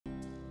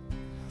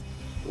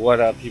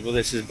What up, people?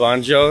 This is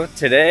Bonjo.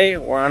 Today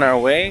we're on our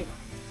way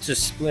to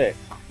Split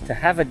to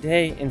have a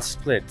day in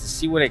Split to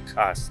see what it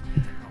costs.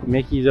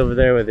 Mickey's over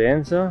there with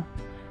Enzo,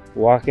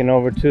 walking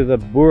over to the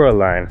Bura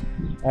line.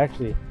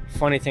 Actually,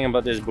 funny thing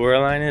about this Bura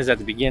line is at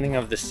the beginning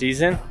of the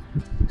season,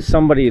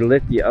 somebody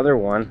lit the other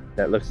one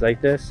that looks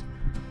like this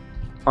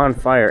on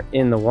fire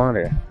in the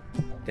water.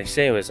 They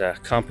say it was a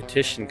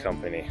competition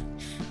company.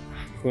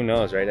 Who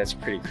knows, right? That's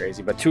pretty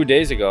crazy. But 2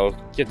 days ago,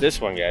 get this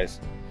one, guys.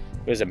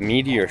 There was a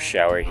meteor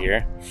shower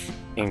here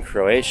in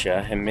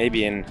Croatia, and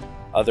maybe in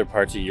other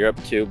parts of Europe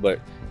too,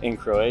 but in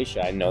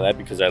Croatia, I know that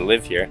because I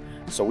live here.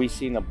 So we've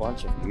seen a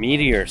bunch of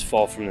meteors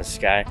fall from the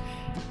sky.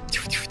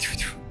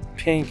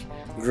 Pink,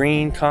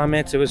 green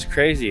comets, it was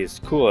crazy. It's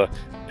cool.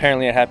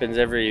 Apparently it happens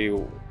every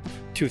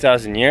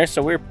 2,000 years,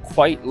 so we're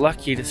quite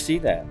lucky to see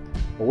that.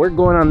 But we're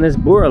going on this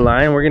Bura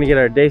line. We're gonna get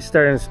our day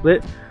started in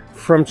Split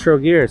from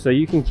Trogir. So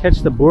you can catch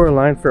the Bura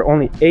line for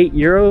only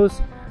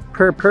 €8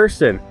 per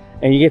person.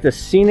 And you get the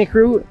scenic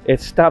route.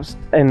 It stops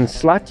in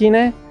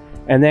Slatine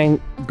and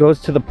then goes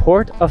to the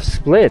port of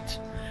Split.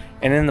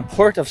 And in the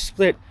port of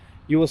Split,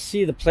 you will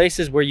see the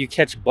places where you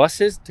catch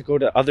buses to go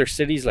to other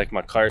cities like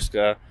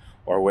Makarska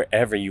or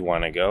wherever you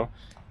want to go.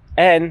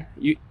 And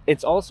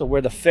it's also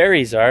where the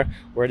ferries are,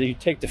 where you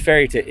take the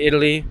ferry to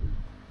Italy,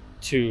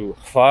 to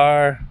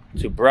Far,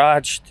 to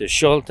Brač, to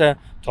Šolta,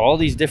 to all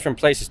these different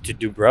places, to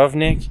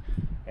Dubrovnik.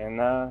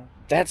 And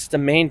that's the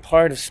main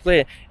part of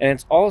Split, and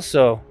it's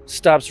also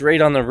stops right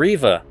on the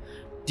Riva,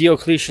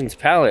 Diocletian's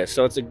Palace,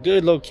 so it's a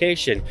good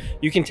location.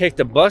 You can take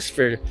the bus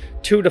for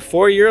 €2 to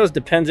 €4,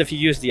 depends if you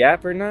use the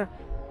app or not,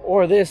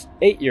 or this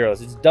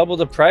 €8. It's double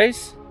the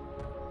price,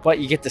 but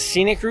you get the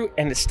scenic route,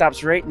 and it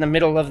stops right in the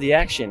middle of the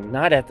action,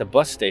 not at the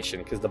bus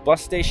station, because the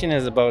bus station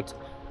is about,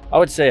 I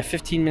would say, a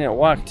 15-minute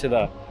walk to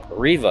the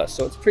Riva,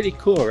 so it's pretty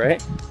cool,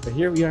 right? But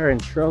here we are in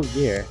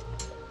Trogir.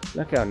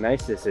 Look how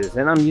nice this is,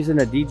 and I'm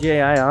using a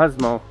DJI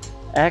Osmo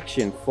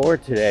Action 4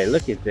 today.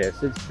 Look at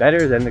this, it's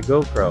better than the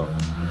GoPro.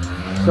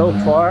 So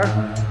far,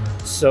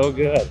 so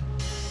good.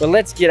 But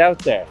let's get out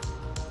there.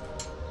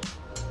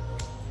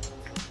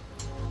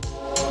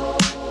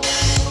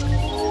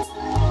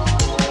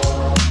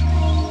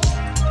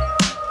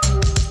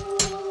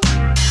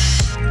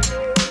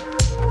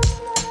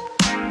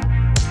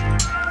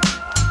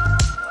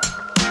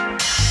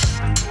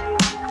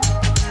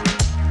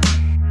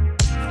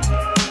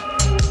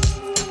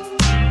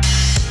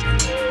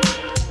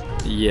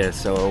 Yeah,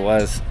 so it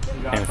was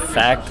in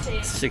fact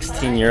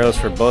 €16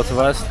 for both of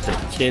us. The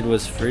kid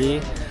was free,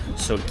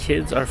 so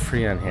kids are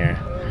free on here.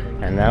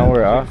 And now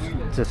we're off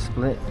to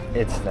Split.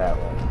 It's that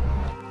way.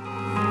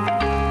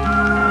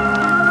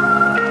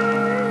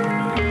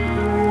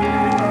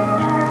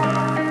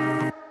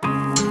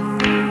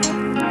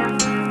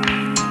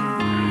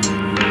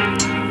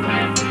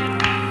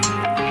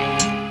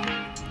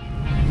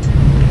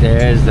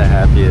 There's the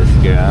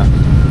happiest girl.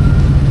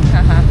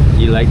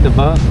 You like the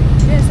boat?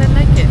 Yes, I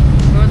like it.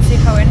 We'll see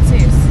how it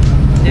is.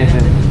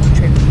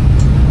 Trip.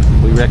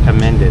 We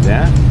recommend it,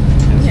 yeah?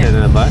 Instead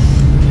of the bus?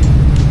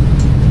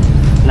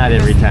 Not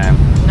every time.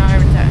 Not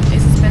every time.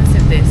 It's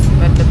expensive this,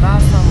 but the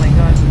bus, oh my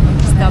god,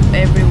 stop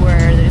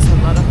everywhere. There's a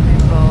lot of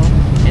people.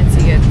 And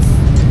it gets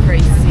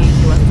crazy.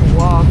 You want to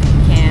walk,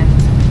 you can't.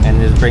 And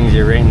this brings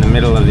you right in the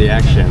middle of the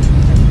action.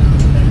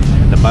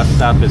 The bus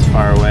stop is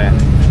far away.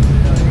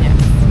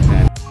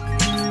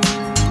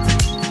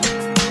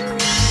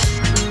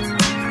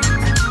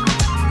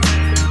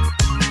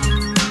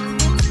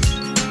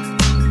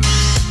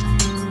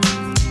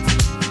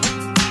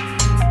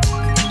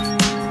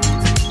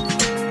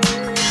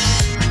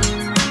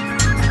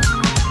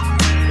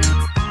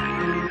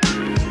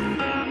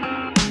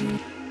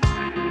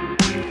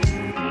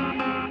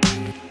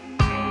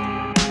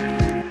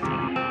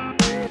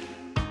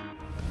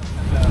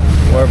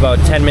 We're about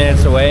 10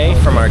 minutes away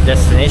from our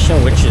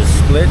destination, which is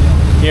Split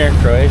here in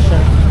Croatia.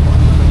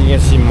 You can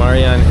see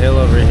Marijan Hill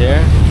over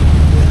here.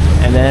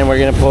 And then we're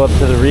gonna pull up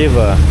to the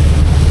Riva.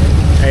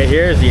 Right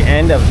here is the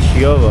end of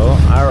Čiovo,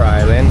 our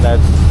island.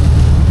 That's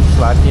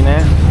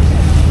Slatine.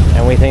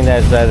 And we think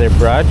that's either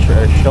Brač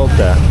or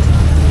Šolta.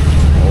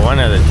 One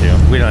of the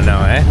two. We don't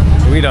know, eh?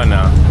 We don't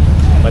know.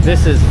 But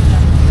this is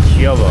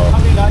Čiovo,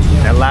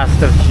 the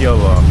last of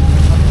Čiovo.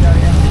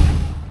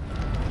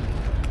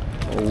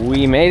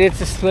 We made it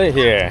to Split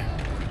here.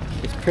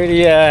 It's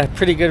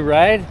pretty good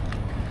ride,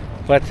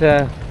 but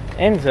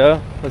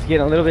Enzo was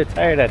getting a little bit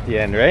tired at the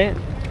end, right?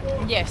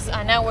 Yes,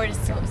 an hour is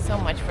so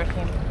much for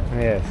him.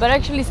 Yes. But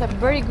actually it's a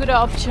very good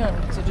option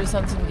to do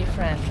something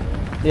different.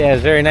 Yeah,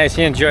 it's very nice.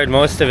 He enjoyed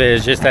most of it.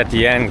 It's just at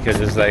the end because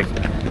it's like,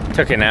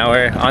 took an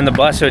hour. On the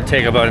bus it would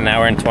take about an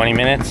hour and 20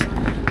 minutes,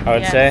 I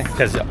would say,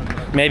 because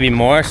maybe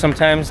more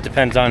sometimes,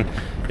 depends on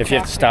if you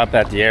have to stop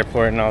at the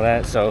airport and all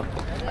that. So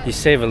you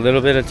save a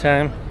little bit of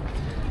time.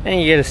 And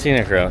you get a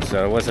scenic route,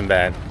 so it wasn't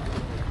bad.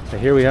 So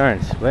here we are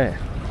in Split.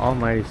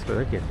 Almighty Split.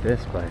 Look at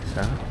this place,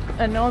 huh?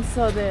 And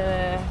also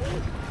the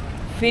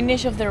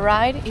finish of the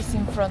ride is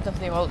in front of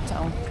the old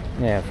town.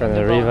 Yeah, in front of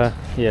the Riva.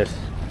 Yes.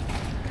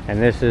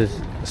 And this is,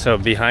 so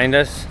behind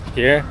us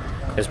here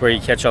It's where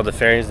you catch all the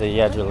ferries, the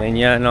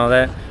Yadrilinia and all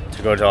that,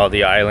 to go to all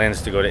the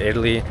islands, to go to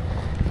Italy.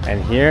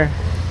 And here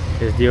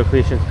is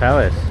Diocletian's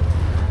Palace.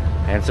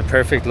 And it's a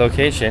perfect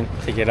location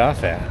to get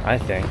off at, I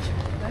think.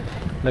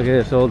 Look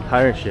at this old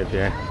pirate ship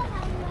here.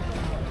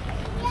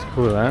 It's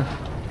cool, huh?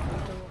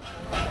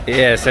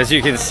 Yes, as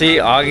you can see,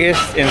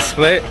 August in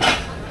Split,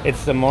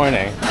 it's the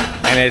morning.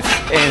 And it's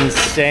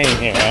insane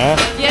here, huh?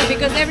 Yeah,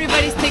 because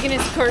everybody's taking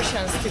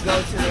excursions to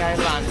go to the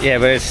island. Yeah,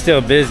 but it's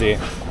still busy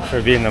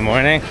for being the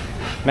morning.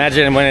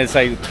 Imagine when it's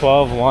like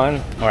 12,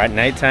 1 or at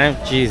nighttime.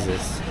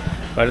 Jesus.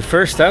 But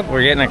first up,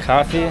 we're getting a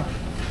coffee.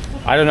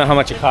 I don't know how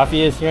much a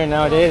coffee is here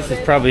nowadays.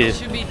 It's probably... It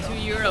should be 2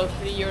 euros,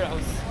 3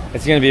 euros.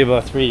 It's going to be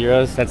about 3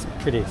 euros. That's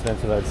pretty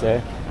expensive, I'd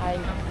say. I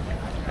know.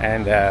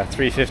 And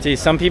 3.50.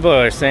 Some people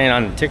are saying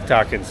on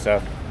TikTok and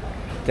stuff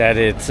that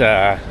it's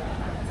 $10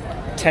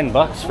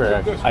 for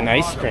an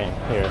ice cream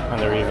here on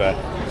the Riva.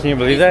 Can you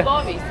believe that?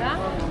 Bobby's, huh?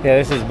 Yeah,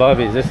 this is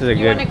Bobby's. This is a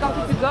You good... want a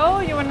coffee to go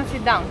or you want to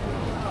sit down?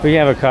 We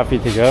can have a coffee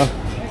to go.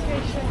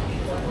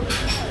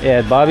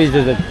 Yeah, Bobby's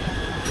is a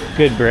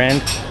good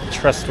brand,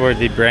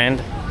 trustworthy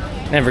brand.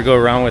 Never go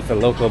wrong with the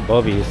local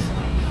Bobby's.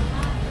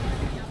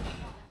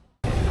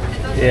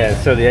 Yeah,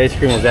 so the ice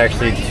cream is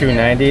actually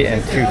 $2.90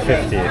 and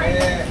 $2.50.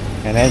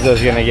 And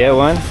Enzo's gonna get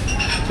one.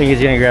 I think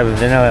he's gonna grab a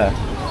vanilla.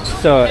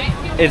 So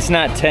it's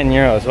not 10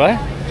 euros, what?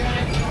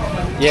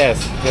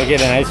 Yes, you'll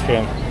get an ice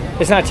cream.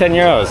 It's not 10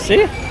 euros,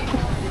 see?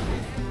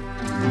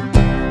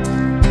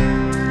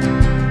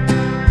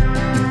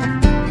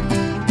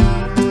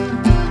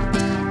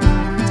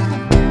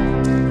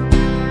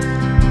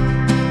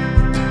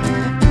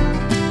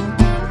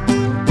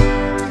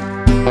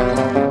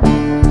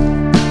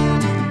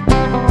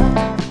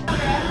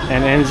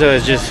 And Enzo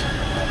is just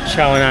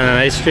chowing on an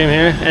ice cream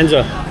here.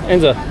 Enzo.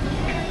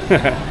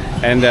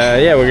 And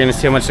yeah, we're gonna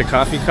see how much the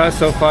coffee costs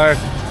so far.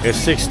 It's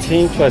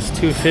 16 plus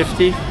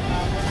 250.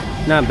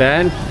 Not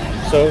bad.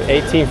 So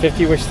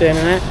 18.50 we're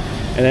standing at.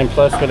 And then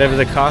plus whatever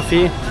the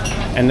coffee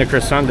and the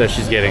croissant that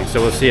she's getting.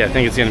 So we'll see. I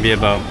think it's gonna be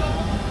about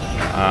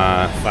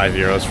 5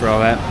 euros for all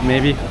that.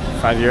 Maybe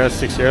 5 euros,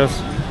 6 euros.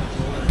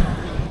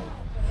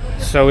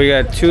 So we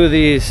got 2 of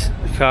these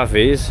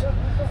coffees,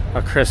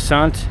 a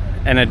croissant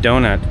and a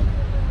donut.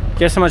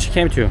 Guess how much it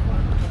came to?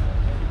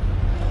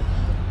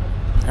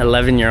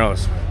 11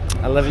 euros.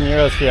 11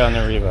 euros here on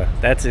the Riva.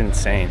 That's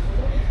insane.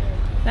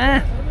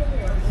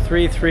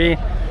 3.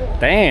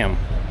 Damn,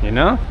 you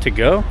know, to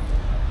go.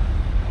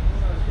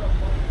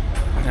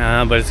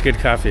 But it's good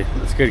coffee.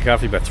 It's good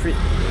coffee, but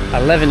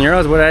 11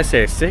 euros, what did I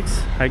say,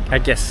 6? I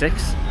guess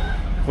 6.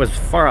 It was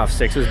far off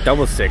 6, it was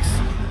double 6.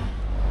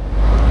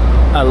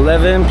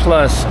 11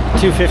 plus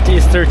 250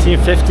 is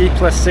 13.50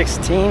 plus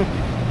 16.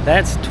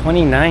 That's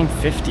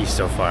 29.50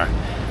 so far.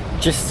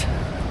 Just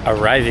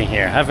arriving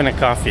here, having a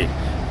coffee.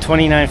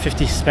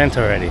 29.50 spent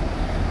already.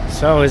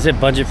 So is it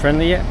budget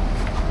friendly yet?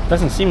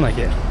 Doesn't seem like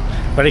it.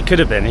 But it could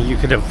have been. You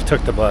could have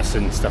took the bus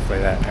and stuff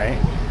like that, right?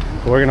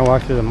 But we're gonna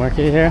walk through the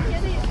market here.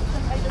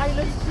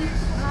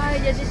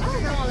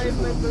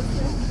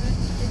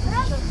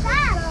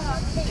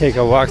 Take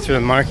a walk through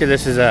the market.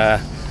 This is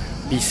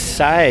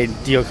beside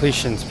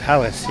Diocletian's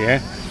Palace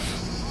here.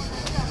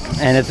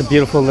 And it's a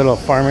beautiful little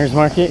farmer's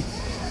market.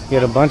 You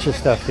got a bunch of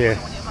stuff here.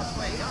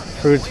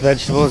 Fruits,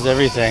 vegetables,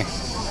 everything.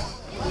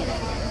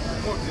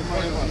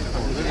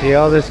 See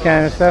all this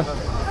kind of stuff?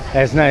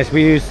 That's nice.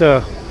 We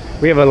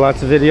have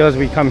lots of videos.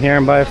 We come here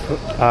and buy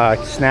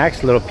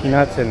snacks, little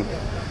peanuts and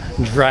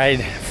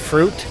dried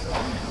fruit.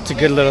 It's a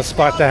good little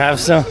spot to have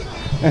some.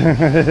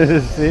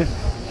 See?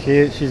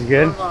 She's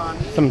good.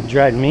 Some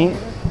dried meat.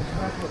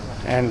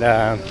 And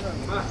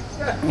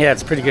yeah,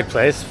 it's a pretty good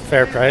place.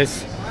 Fair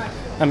price.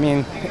 I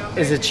mean,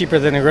 is it cheaper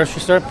than a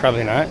grocery store?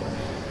 Probably not.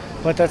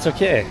 But that's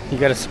okay. You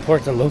gotta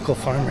support the local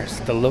farmers,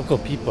 the local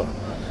people.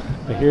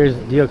 But here's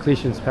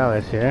Diocletian's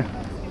Palace here.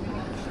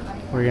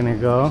 We're gonna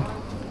go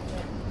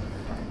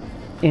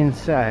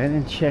inside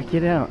and check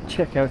it out.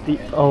 Check out the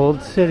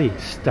old city,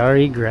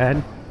 Stari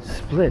Grad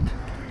Split.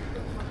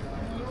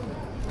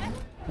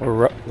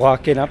 We're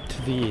walking up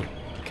to the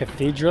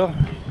cathedral.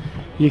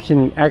 You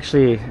can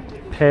actually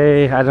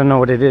pay, I don't know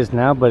what it is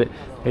now, but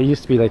it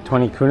used to be like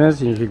 20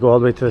 kunas and you could go all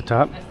the way to the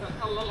top.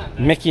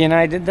 Mickey and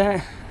I did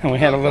that and we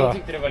had a little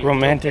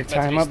romantic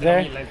time up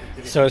there.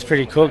 So it's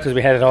pretty cool because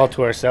we had it all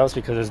to ourselves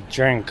because it's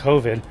during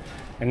COVID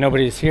and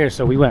nobody's here.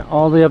 So we went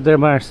all the way up there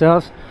by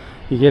ourselves.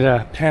 You get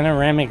a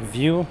panoramic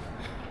view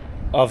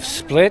of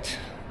Split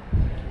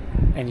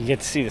and you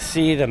get to see the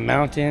sea, the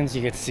mountains,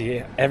 you get to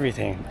see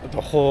everything,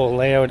 the whole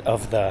layout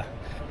of the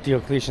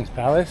Diocletian's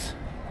Palace.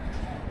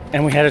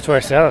 And we had it to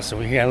ourselves, so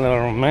we got a little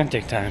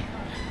romantic time.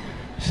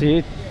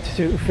 See,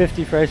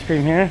 $2.50 for ice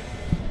cream here.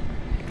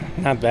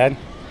 Not bad.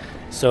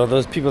 So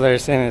those people that are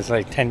saying it's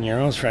like 10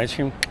 euros for ice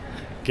cream,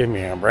 give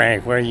me a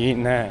break. Where are you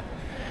eating that?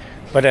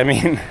 But I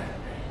mean,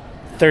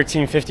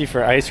 $13.50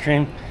 for ice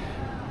cream,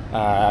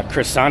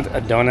 croissant,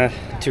 a donut,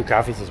 2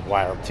 coffees is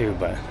wild too,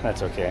 but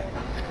that's okay.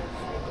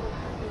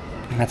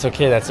 That's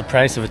okay. That's the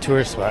price of a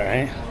tourist spot,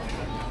 right?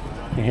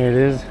 And here it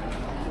is.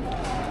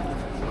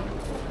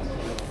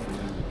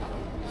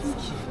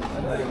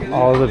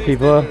 all the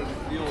people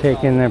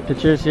taking their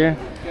pictures here.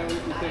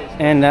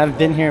 And I've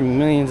been here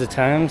millions of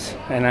times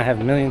and I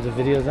have millions of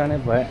videos on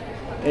it, but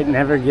it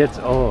never gets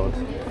old.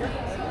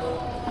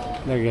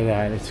 Look at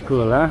that, it's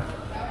cool, huh?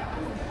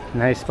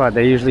 Nice spot.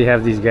 They usually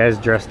have these guys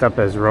dressed up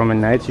as Roman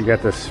knights. You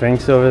got the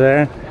Sphinx over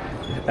there,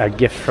 a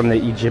gift from the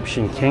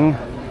Egyptian king.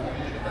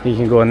 You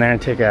can go in there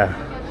and take a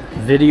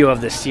video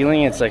of the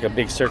ceiling. It's like a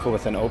big circle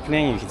with an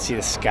opening. You can see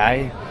the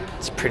sky.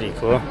 It's pretty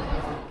cool.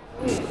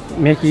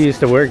 Mickey used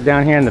to work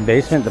down here in the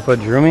basement, the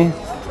Podrumi,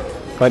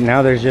 but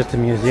now there's just a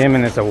museum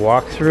and it's a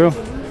walkthrough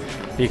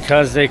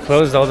because they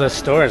closed all the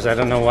stores. I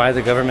don't know why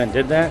the government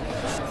did that,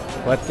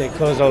 but they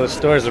closed all the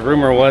stores. The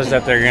rumor was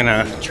that they're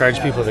gonna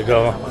charge people to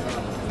go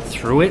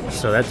through it,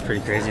 so that's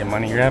pretty crazy, a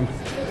money grab.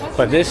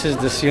 But this is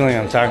the ceiling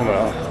I'm talking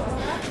about.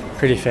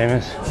 Pretty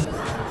famous.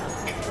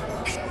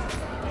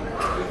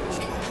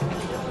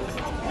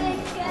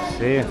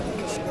 See ya.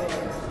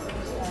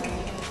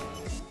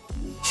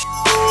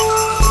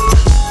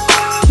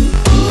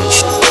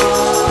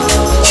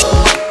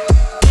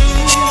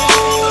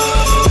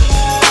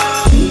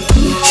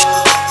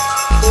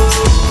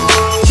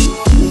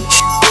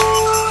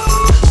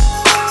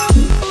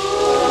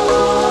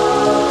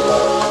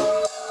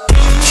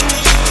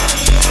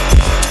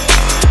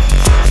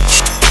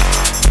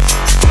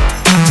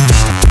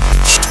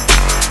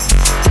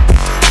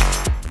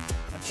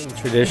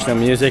 Traditional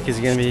music is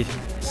going to be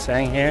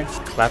sang here,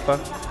 klapa,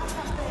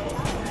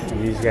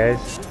 and these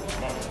guys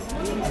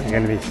are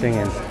going to be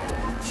singing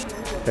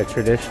the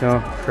traditional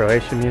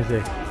Croatian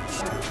music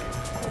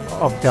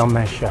of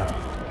Dalmatia.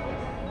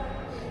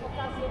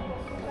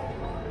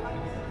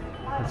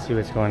 Let's see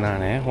what's going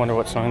on, eh? Wonder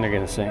what song they're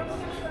going to sing.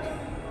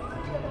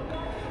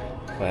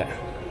 But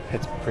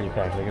it's pretty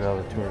packed. Look at all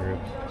the tour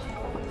groups.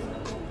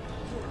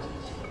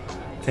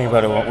 Think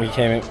about it, when we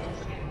came in,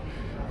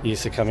 we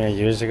used to come here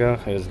years ago.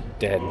 It was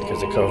dead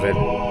because of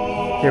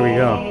COVID. Here we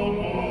go.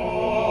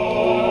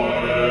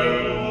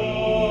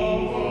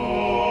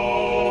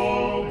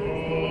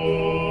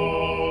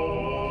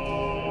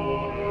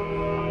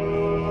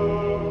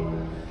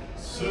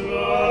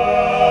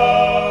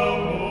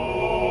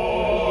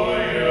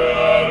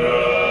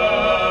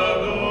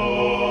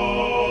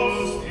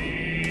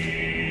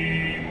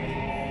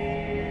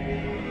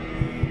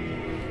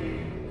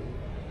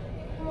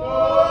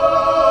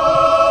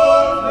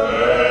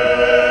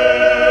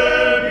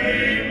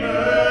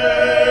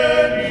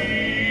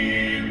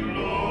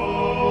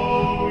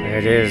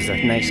 It is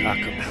the nice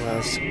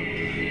acapellas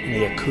and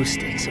the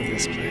acoustics of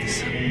this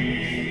place.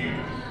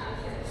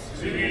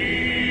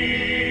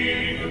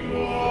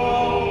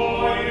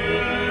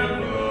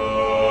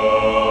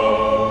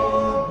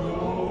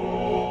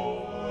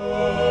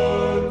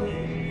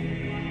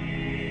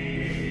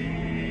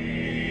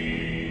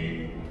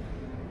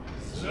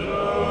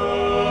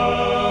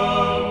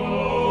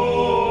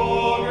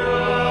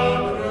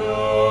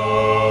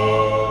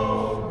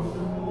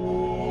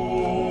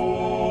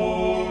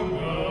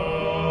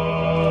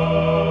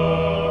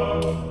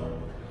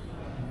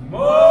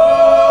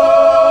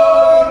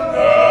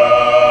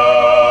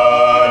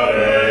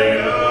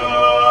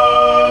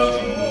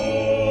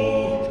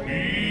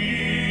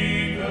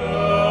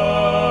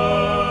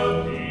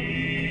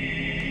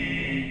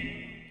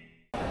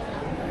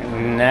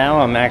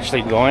 Now I'm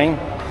actually going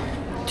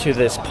to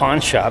this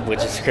pawn shop,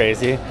 which is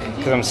crazy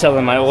because I'm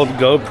selling my old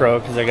GoPro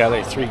because I got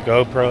like 3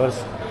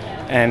 GoPros,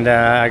 and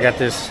I got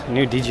this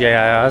new DJI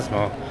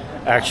Osmo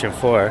Action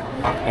 4,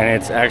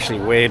 and it's actually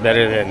way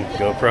better than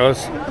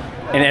GoPros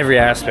in every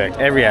aspect.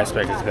 Every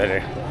aspect is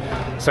better.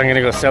 So I'm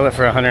gonna go sell it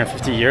for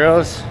 150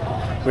 euros.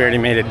 We already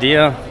made a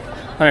deal.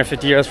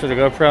 150 euros for the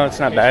GoPro, it's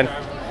not bad.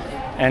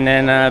 And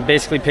then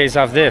basically pays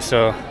off this.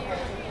 So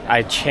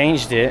I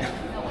changed it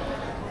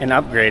and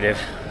upgraded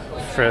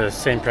for the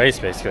same price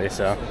basically.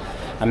 So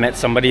I met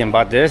somebody and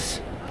bought this.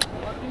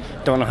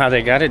 Don't know how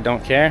they got it,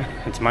 don't care.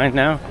 It's mine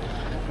now.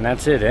 And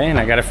that's it, eh? And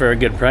I got it for a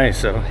good price,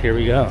 so here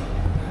we go.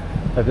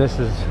 But this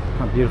is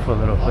a beautiful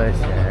little place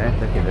here, eh?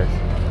 Look at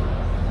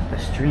this. The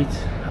streets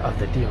of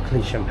the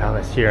Diocletian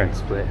Palace here in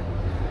Split.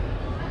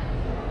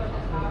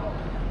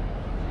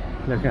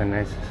 Look how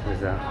nice this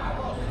is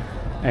out.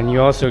 And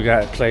you also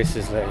got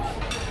places like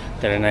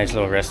that are nice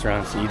little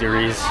restaurants,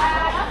 eateries.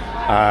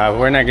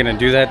 We're not gonna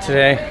do that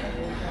today.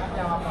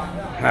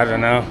 I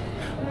don't know,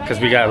 because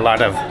we got a lot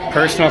of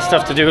personal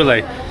stuff to do.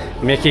 Like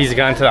Mickey's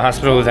gone to the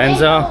hospital with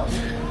Enzo,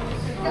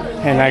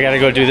 and I gotta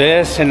go do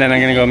this, and then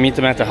I'm gonna go meet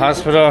them at the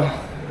hospital,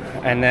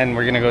 and then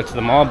we're gonna go to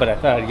the mall. But I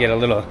thought I'd get a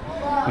little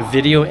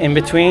video in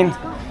between.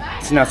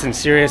 It's nothing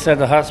serious at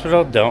the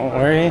hospital, don't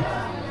worry.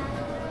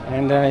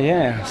 And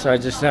yeah, so I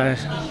just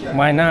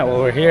why not, while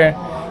we're here,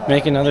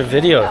 make another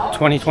video.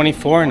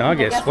 2024 in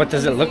August, what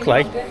does it look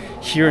like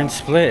here in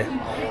Split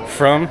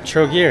from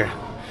Trogir?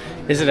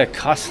 Is it a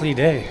costly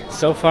day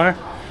so far?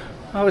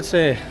 I would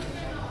say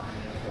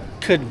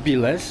could be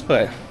less,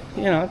 but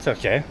you know, it's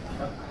okay.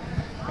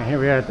 And here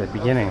we are at the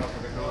beginning,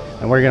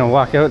 and we're gonna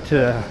walk out to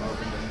the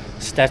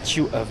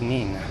statue of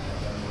Nin.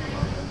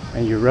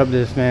 And you rub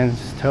this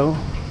man's toe.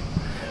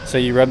 So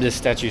you rub this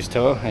statue's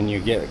toe and you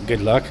get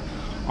good luck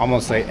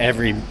almost like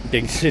every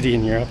big city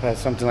in Europe has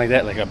something like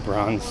that, like a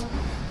bronze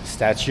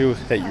statue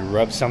that you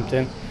rub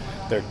something,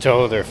 their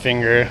toe, their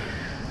finger,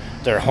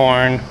 their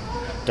horn,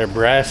 their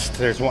breast.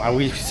 There's one,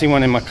 we see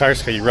one in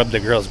Makarska, you rub the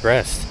girl's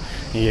breast,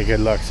 you get good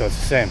luck, so it's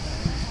the same.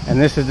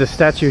 And this is the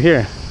statue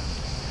here,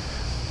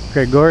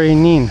 Gregory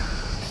Nin,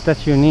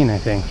 statue Nin, I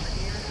think.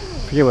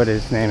 Forget what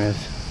his name is.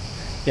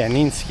 Yeah,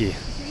 Ninsky.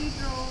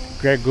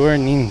 Gregor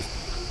Nin.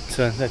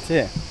 So that's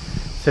it.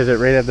 Says it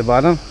right at the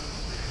bottom.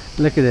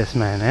 Look at this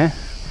man, eh?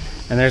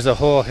 And there's a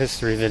whole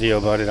history video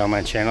about it on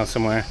my channel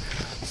somewhere,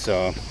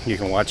 so you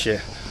can watch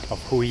it,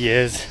 of who he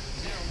is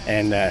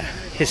and the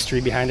history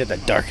behind it, the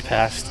dark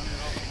past,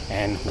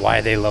 and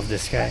why they love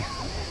this guy.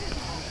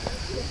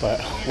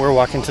 But we're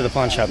walking to the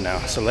pawn shop now,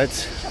 so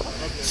let's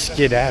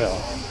skedaddle.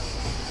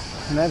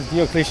 And that's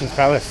Diocletian's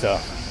palace though.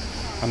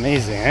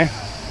 Amazing, eh?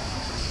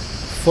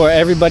 For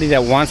everybody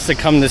that wants to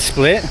come to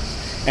Split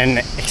and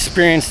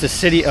experience the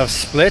city of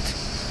Split,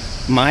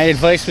 my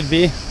advice would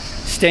be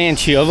stay in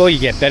Chiovo. You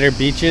get better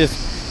beaches,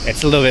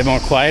 it's a little bit more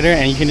quieter,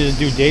 and you can just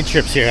do day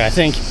trips here. I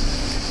think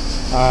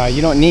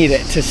you don't need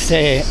it to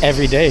stay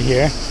every day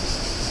here,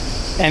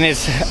 and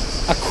it's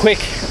a quick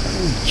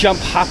jump,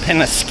 hop,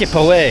 and a skip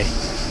away.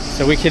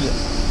 So we could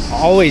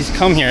always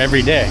come here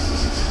every day,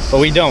 but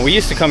we don't. We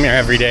used to come here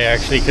every day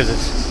actually, because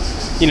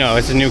it's, you know,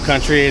 it's a new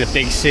country, a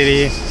big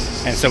city,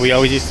 and so we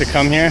always used to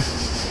come here.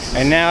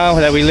 And now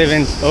that we live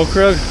in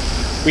Okrug,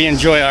 we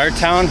enjoy our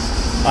town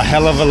a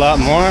hell of a lot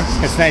more.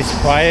 It's nice,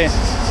 quiet.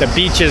 The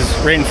beach is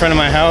right in front of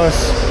my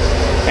house,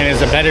 and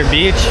it's a better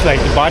beach. Like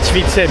the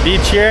Bočvice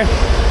beach here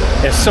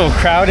is so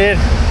crowded,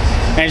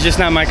 and it's just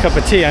not my cup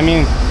of tea. I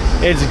mean,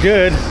 it's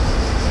good,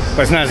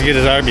 but it's not as good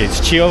as our beach.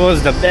 Chiovo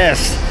is the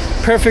best.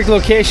 Perfect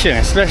location,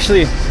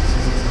 especially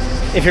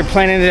if you're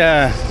planning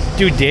to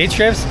do day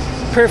trips.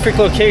 Perfect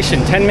location,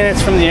 10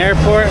 minutes from the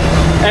airport,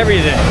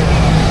 everything.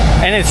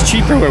 And it's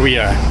cheaper where we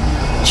are.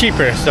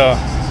 Cheaper, so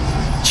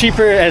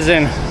cheaper as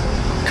in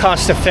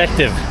cost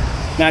effective,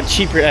 not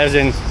cheaper as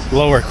in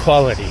lower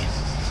quality.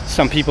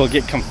 Some people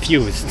get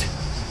confused.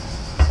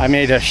 I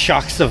made a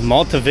Shocks of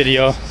Malta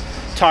video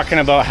talking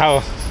about how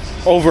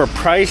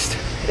overpriced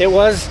it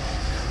was,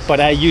 but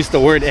I used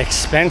the word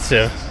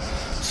expensive,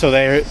 so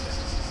they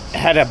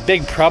had a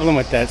big problem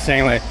with that,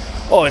 saying like,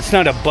 oh, it's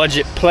not a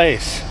budget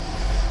place.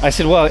 I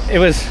said, well, it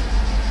was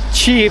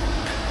cheap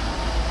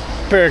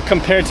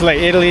compared to like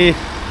Italy,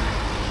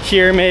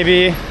 here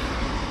maybe,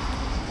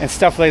 and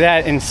stuff like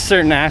that in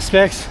certain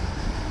aspects,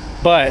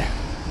 but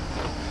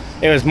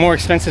it was more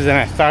expensive than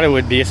I thought it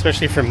would be,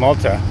 especially for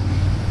Malta.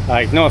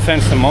 Like, no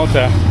offense to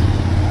Malta,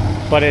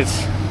 but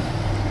it's,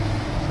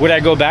 would I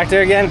go back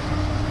there again?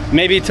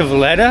 Maybe to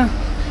Valletta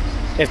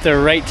if the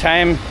right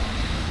time,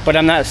 but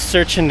I'm not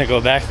searching to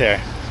go back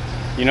there.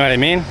 You know what I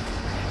mean?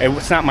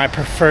 It's not my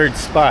preferred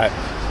spot.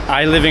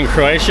 I live in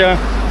Croatia,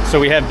 so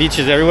we have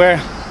beaches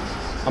everywhere.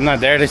 I'm not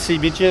there to see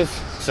beaches,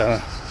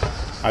 so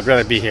I'd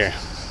rather be here.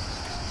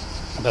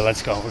 But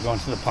let's go, we're going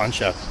to the pawn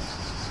shop.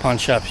 Pawn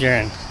shop here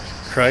in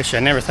Croatia. I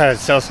never thought I'd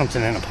sell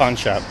something in a pawn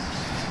shop.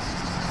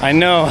 I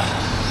know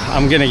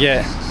I'm gonna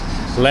get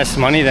less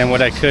money than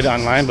what I could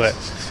online, but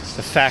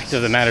the fact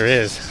of the matter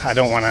is, I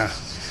don't wanna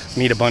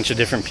meet a bunch of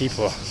different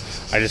people.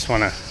 I just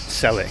wanna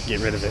sell it, get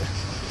rid of it.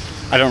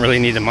 I don't really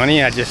need the money,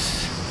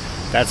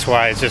 that's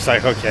why it's just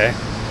like, okay,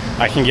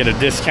 I can get a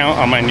discount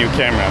on my new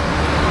camera,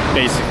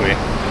 basically.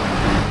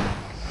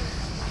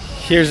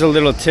 Here's a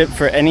little tip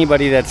for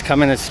anybody that's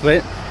coming to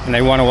Split and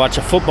they want to watch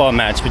a football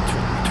match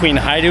between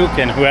Hajduk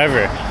and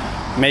whoever,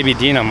 maybe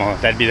Dinamo.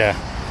 That'd be the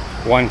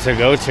one to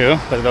go to,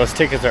 but those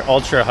tickets are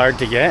ultra hard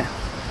to get.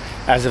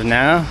 As of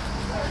now,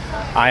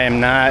 I am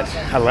not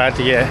allowed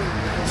to get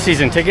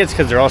season tickets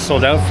because they're all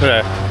sold out for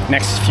the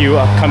next few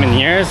upcoming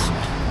years.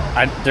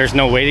 There's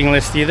no waiting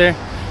list either,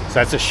 so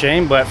that's a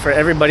shame. But for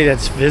everybody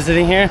that's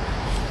visiting here,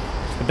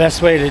 the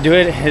best way to do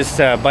it is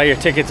to buy your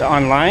tickets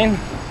online,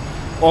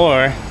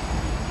 or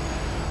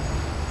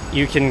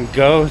you can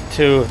go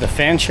to the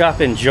fan shop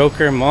in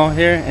Joker Mall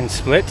here in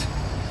Split,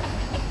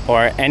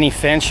 or any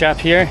fan shop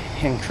here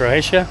in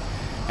Croatia,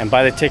 and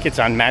buy the tickets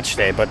on match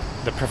day. But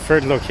the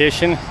preferred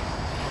location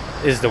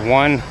is the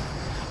one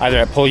either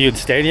at Poljud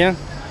Stadium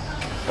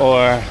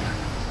or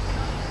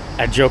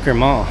at Joker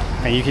Mall,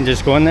 and you can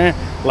just go in there,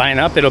 line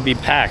up, it'll be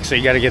packed, so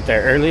you got to get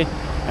there early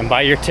and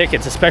buy your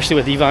tickets, especially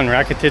with Ivan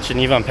Rakitic and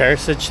Ivan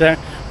Perisic there,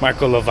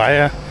 Marko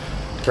Lovaja,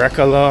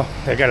 Brekalo.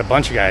 They got a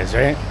bunch of guys,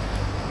 right?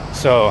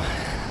 So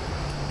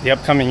the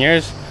upcoming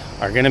years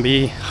are gonna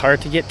be hard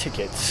to get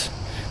tickets.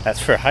 That's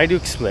for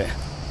Hajduk Split.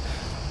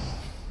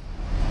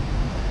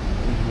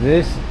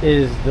 This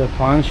is the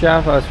pawn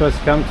shop I was supposed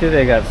to come to.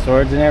 They got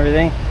swords and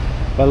everything,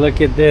 but look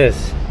at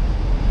this,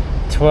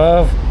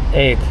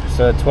 12/8,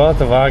 so the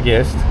 12th of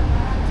August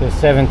to the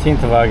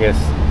 17th of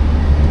August,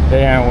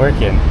 they aren't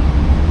working.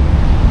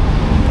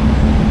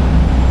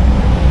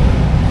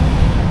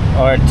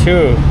 Or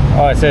 2,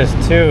 oh, it says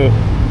 2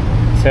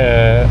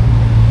 to,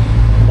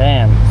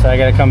 damn, so I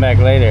gotta come back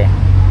later.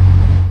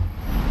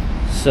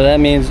 So that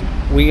means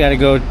we gotta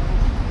go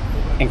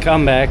and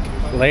come back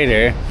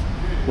later,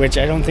 which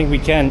I don't think we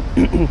can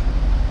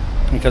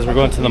because we're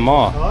going to the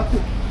mall.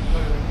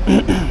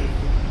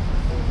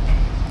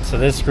 So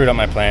this screwed up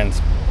my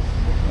plans.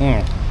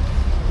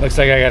 Looks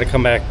like I gotta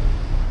come back.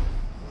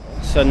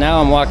 So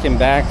now I'm walking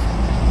back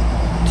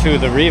to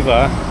the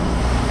Riva,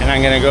 and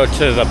I'm gonna go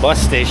to the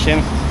bus station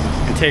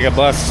and take a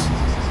bus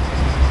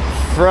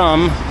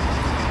from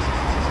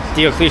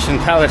Diocletian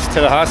Palace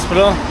to the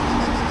hospital.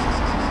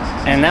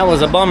 And that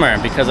was a bummer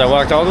because I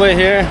walked all the way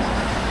here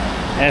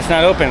and it's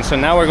not open. So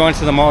now we're going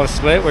to the Mall of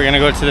Split. We're gonna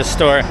go to the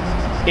store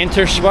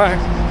Interspar,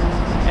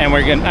 and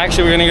we're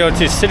gonna go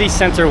to City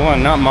Center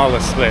 1, not Mall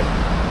of Split.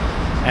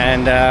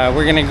 And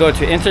we're gonna go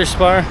to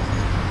Interspar,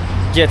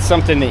 get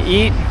something to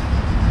eat,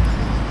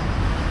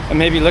 and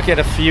maybe look at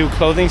a few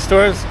clothing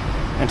stores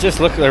and just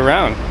look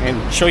around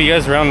and show you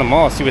guys around the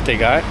mall, see what they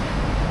got.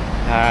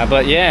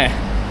 But yeah,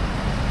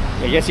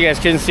 I guess you guys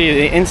couldn't see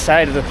the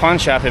inside of the pawn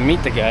shop and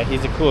meet the guy.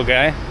 He's a cool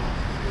guy.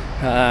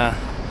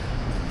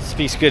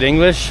 Speaks good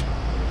English.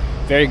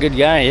 Very good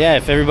guy. Yeah,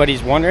 if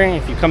everybody's wondering,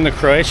 if you come to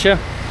Croatia,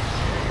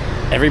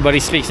 everybody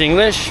speaks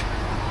English.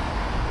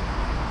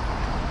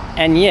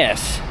 And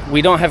yes,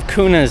 we don't have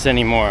kunas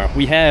anymore.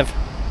 We have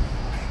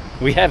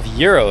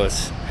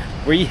euros.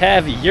 We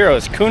have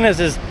euros. Kunas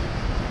is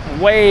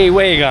way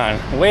gone.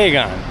 Way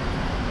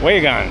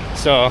gone.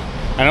 So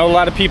I know a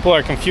lot of people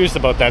are confused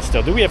about that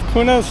still. Do we have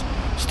kunas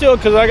still?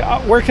 Because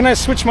where can I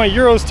switch my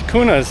euros to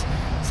kunas?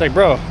 It's like,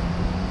 bro,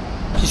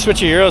 if you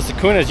switch your euros to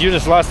kunas, you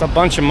just lost a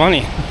bunch of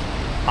money.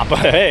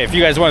 But hey, if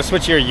you guys want to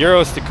switch your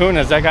euros to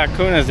kunas, I got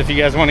kunas. If you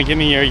guys want to give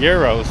me your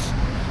euros,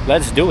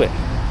 let's do it.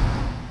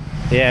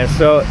 Yeah,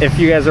 so if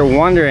you guys are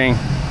wondering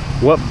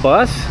what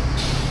bus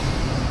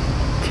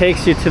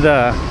takes you to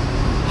the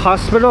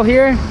hospital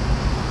here,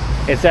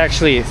 it's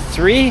actually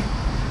 3,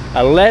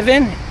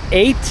 11,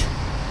 8,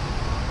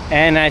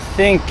 and I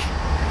think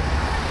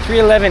 3,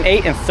 11,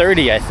 8, and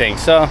 30, I think.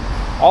 So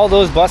all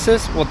those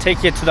buses will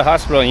take you to the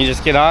hospital, and you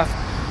just get off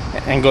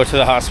and go to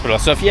the hospital.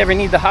 So if you ever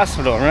need the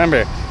hospital,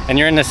 remember, and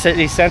you're in the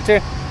city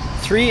center,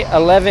 3,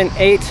 11,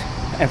 8,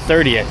 and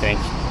 30, I think.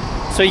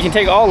 So you can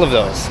take all of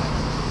those.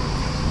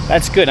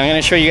 That's good. I'm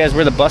gonna show you guys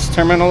where the bus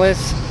terminal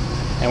is,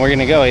 and we're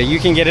gonna go. You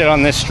can get it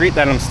on this street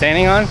that I'm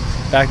standing on.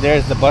 Back there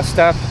is the bus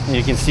stop, and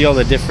you can see all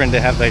the different, they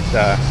have like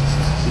the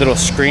little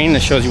screen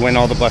that shows you when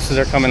all the buses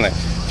are coming, like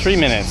 3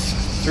 minutes,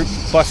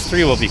 bus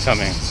 3 will be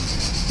coming,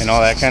 and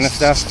all that kind of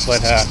stuff.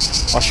 But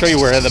I'll show you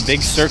where the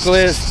big circle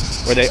is,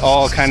 where they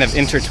all kind of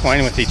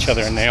intertwine with each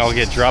other, and they all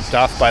get dropped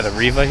off by the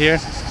Riva here.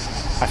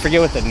 I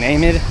forget what the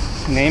name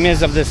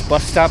is of this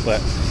bus stop,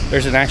 but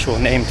there's an actual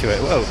name to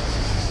it. Whoa,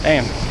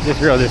 damn, this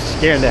girl just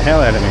scared the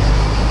hell out of me.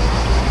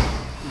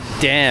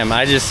 Damn,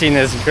 I just seen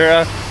this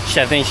girl.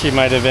 I think she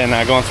might have been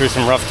going through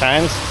some rough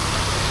times.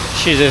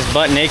 She's just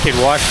butt naked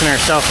washing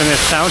herself in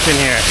this fountain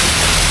here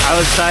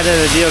outside of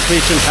the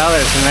Diocletian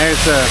Palace, and there's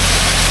the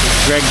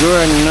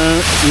Gregory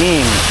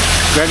Neen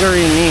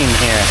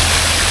here.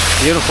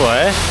 Beautiful,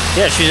 eh?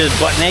 Yeah, she's just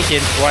butt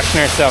naked washing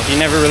herself. You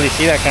never really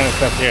see that kind of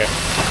stuff here.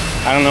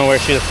 I don't know where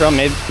she's from.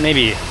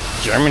 Maybe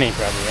Germany,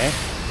 probably, eh?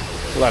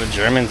 A lot of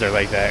Germans are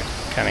like that,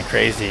 kind of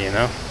crazy, you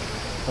know?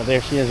 Well,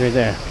 there she is right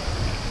there.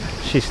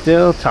 She's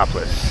still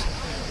topless.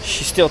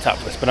 She's still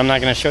topless, but I'm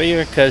not going to show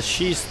you because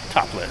she's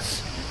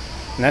topless.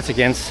 And that's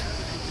against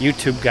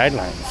YouTube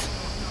guidelines.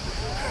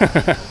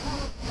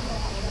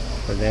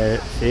 So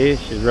there, see,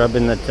 she's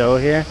rubbing the toe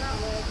here.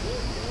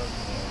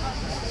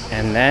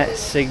 And that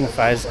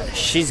signifies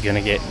she's going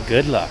to get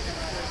good luck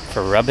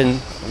for rubbing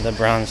the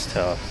bronze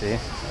toe, see?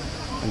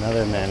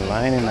 Another man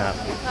lining up.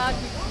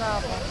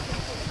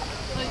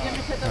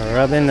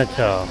 Rubbing the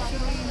toe.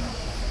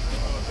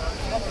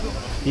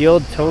 The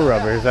old toe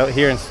rubbers out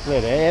here in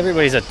Split, eh?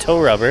 Everybody's a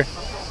toe rubber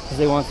because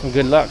they want some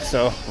good luck.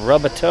 So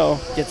rub a toe,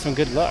 get some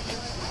good luck.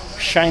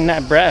 Shine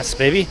that brass,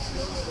 baby.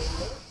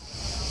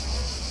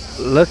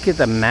 Look at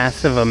the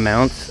massive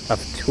amounts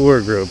of tour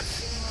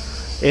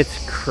groups.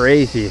 It's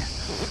crazy.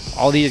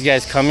 All these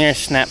guys come here,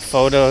 snap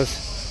photos.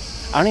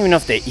 I don't even know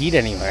if they eat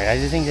anywhere. I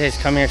just think they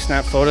just come here,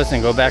 snap photos,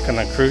 and go back on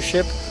the cruise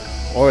ship,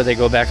 or they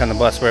go back on the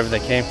bus wherever they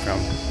came from.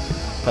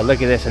 But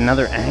look at this,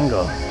 another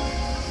angle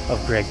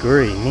of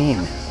Gregory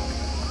Neen.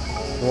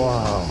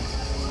 Wow.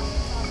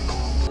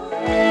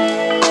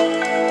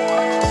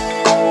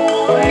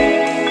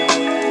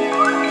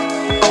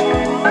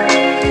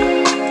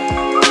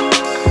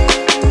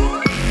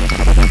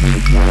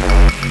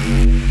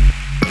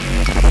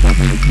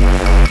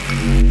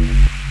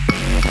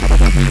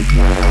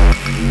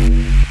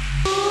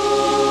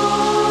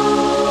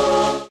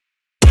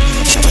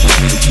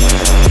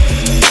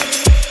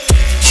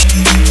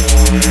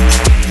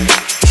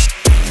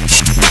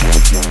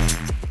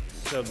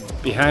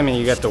 Behind me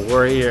you got the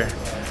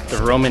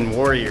Roman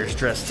warriors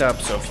dressed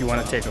up, so if you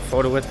want to take a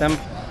photo with them,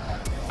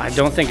 I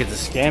don't think it's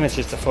a scam, it's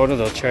just a photo.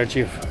 They'll charge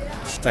you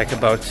like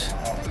about,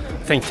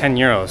 I think, 10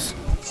 euros.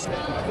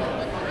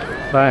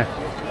 Bye.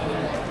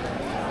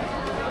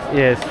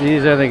 Yes,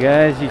 these are the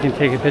guys you can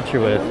take a picture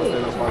with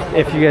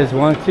if you guys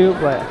want to,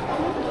 but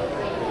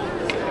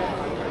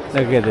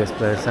look at this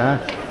place, huh?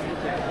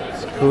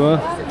 It's cool.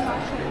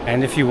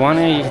 And if you want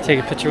to, you can take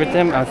a picture with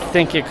them. I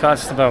think it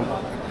costs about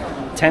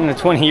 10 to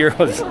 20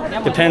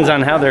 euros. Depends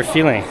on how they're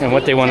feeling and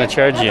what they want to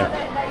charge you.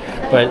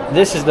 But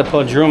this is the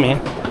podrumi,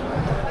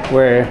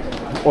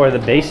 or the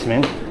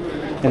basement,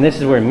 and this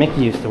is where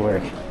Mickey used to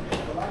work.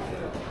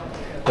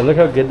 But look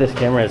how good this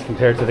camera is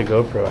compared to the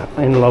GoPro.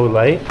 In low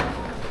light,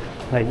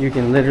 like you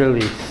can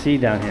literally see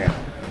down here.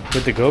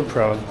 With the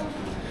GoPro,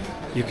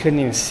 you couldn't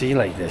even see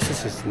like this.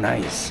 This is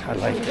nice. I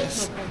like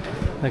this.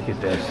 Look at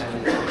this.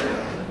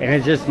 And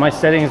it just, my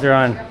settings are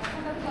on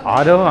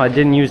auto. I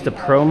didn't use the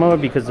pro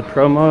mode because the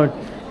pro mode,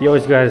 you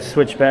always gotta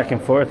switch back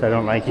and forth. I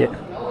don't like it.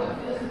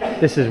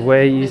 This is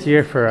way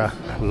easier for a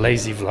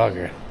lazy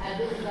vlogger.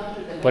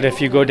 But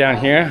if you go down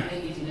here,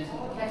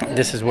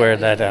 this is where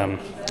that,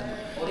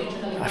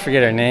 I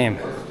forget her name,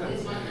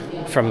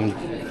 from,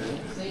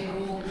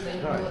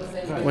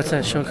 what's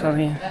that show called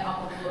again?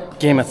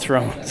 Game of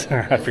Thrones.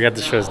 I forgot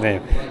the show's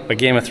name, but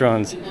Game of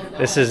Thrones.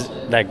 This is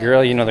that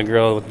girl, you know, the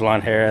girl with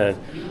blonde hair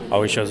that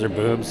always shows her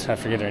boobs. I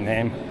forget her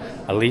name.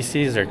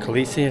 Khaleesi or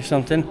Khaleesi or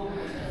something.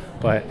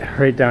 But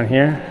right down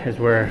here is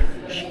where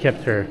she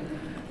kept her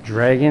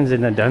dragons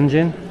in the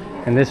dungeon,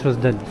 and this was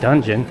the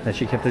dungeon that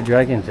she kept the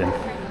dragons in.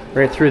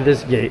 Right through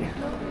this gate.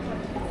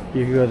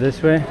 You can go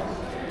this way,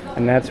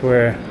 and that's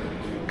where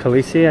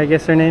Khaleesi, I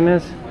guess her name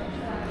is,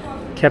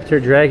 kept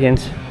her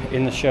dragons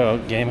in the show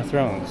Game of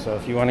Thrones. So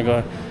if you want to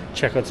go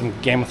check out some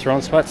Game of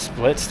Thrones spots,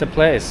 Split's the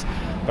place.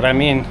 But I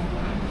mean,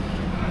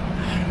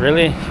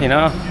 really, you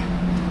know,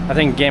 I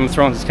think Game of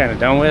Thrones is kind of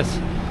done with.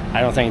 I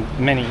don't think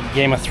many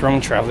Game of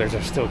Thrones travelers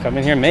are still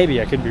coming here.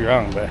 Maybe, I could be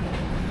wrong, but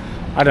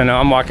I don't know.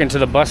 I'm walking to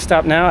the bus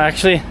stop now.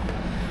 Actually,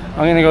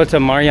 I'm gonna go to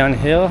Marion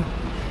Hill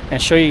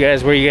and show you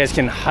guys where you guys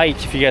can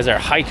hike. If you guys are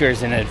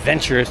hikers and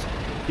adventurers,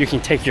 you can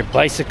take your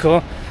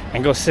bicycle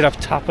and go sit up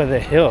top of the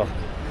hill.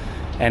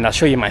 And I'll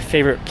show you my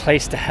favorite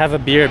place to have a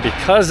beer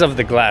because of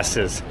the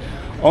glasses.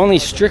 Only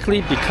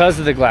strictly because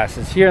of the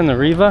glasses. Here in the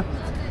Riva,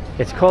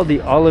 it's called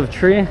the Olive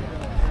Tree,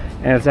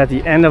 and it's at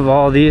the end of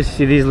all these.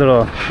 See these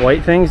little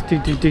white things?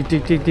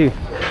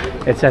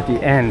 It's at the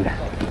end.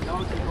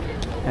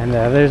 And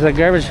there's a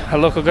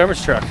local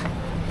garbage truck,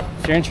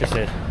 if you're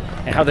interested.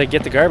 And how they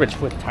get the garbage,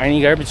 with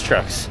tiny garbage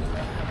trucks.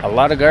 A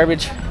lot of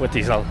garbage with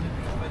these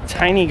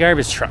tiny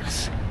garbage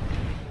trucks.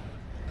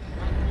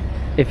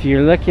 If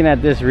you're looking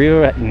at this Riva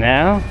right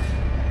now,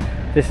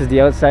 this is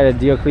the outside of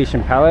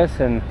Diocletian Palace,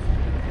 and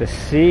the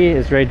sea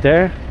is right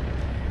there.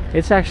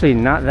 It's actually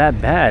not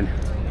that bad.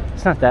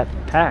 It's not that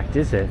packed,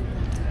 is it?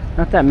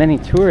 Not that many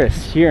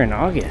tourists here in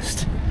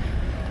August.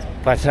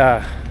 But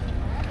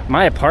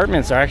my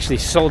apartments are actually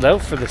sold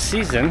out for the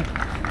season.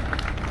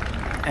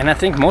 And I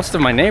think most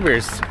of my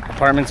neighbors'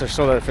 apartments are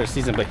sold out for the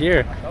season. But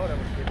here,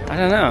 I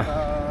don't know.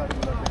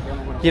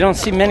 You don't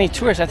see many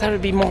tourists. I thought it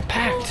would be more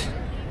packed.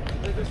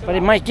 But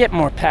it might get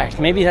more packed.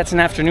 Maybe that's an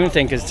afternoon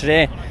thing, because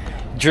today,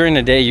 during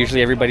the day,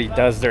 usually everybody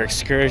does their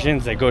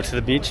excursions. They go to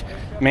the beach.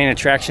 Main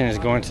attraction is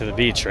going to the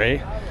beach,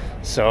 right?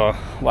 So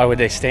why would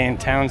they stay in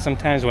town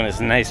sometimes when it's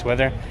nice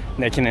weather?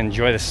 They can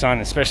enjoy the sun,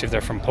 especially if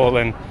they're from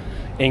Poland,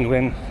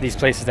 England, these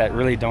places that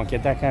really don't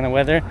get that kind of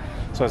weather.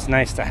 So it's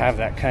nice to have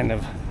that kind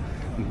of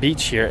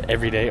beach here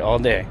every day, all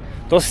day.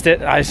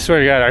 I swear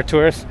to God, our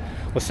tourists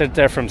will sit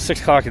there from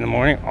 6 o'clock in the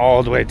morning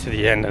all the way to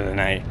the end of the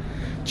night.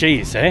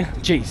 Jeez, eh?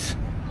 Jeez.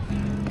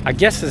 I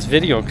guess this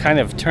video kind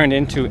of turned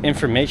into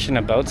information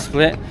about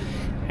Split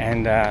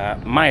and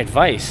my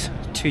advice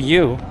to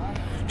you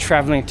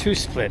traveling to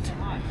Split.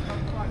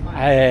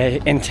 I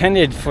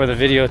intended for the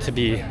video to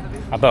be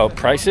about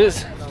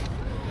prices,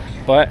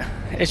 but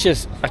it's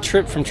just a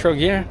trip from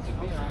Trogir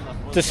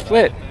to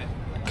Split.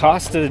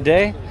 Cost of the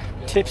day,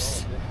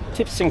 tips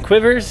and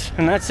quivers,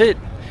 and that's it.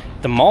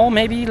 The mall,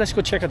 maybe? Let's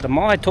go check out the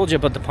mall. I told you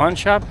about the pawn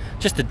shop.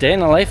 Just a day in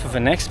the life of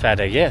an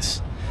expat, I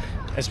guess,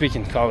 as we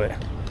can call it.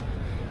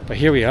 But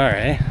here we are,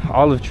 eh?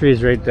 Olive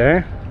trees right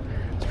there.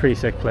 It's a pretty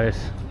sick place,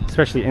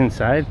 especially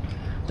inside.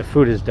 The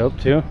food is dope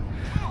too.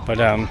 But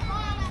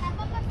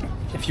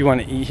if you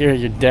want to eat here,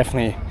 you're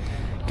definitely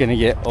gonna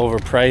get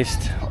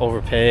overpriced,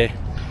 overpay.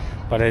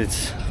 But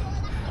it's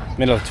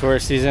middle of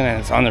tourist season and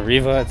it's on the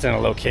Riva. It's in a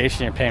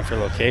location. You're paying for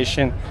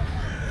location,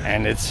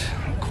 and it's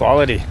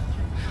quality.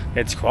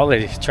 It's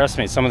quality. Trust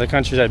me. Some of the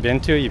countries I've been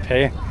to, you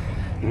pay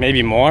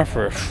maybe more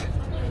for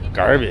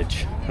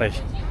garbage. Like,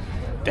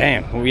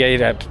 damn, we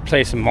ate at a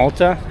place in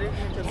Malta,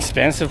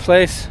 expensive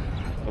place.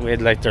 We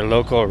had like their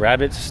local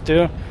rabbit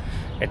stew.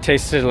 It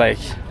tasted like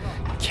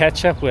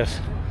ketchup with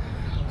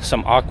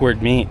some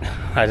awkward meat.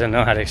 I don't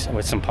know how to,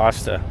 with some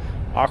pasta.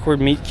 Awkward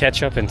meat,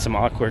 ketchup, and some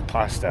awkward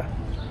pasta.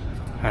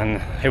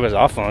 And it was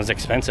awful, it was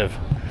expensive.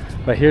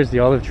 But here's the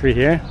olive tree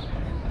here.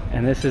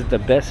 And this is the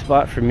best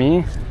spot for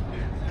me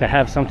to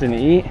have something to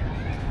eat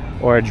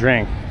or a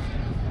drink.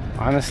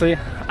 Honestly,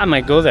 I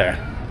might go there.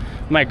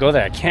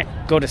 I can't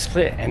go to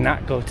Split and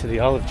not go to the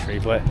olive tree.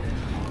 But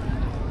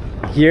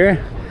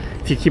here,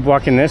 if you keep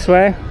walking this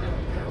way,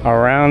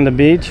 around the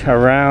beach,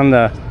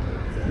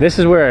 this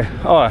is where,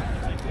 oh,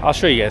 I'll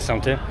show you guys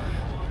something.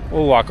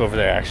 We'll walk over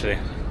there actually.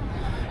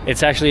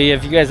 It's actually,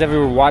 if you guys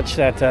ever watched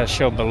that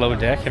show Below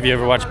Deck, have you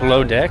ever watched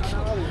Below Deck?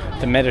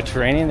 The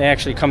Mediterranean, they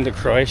actually come to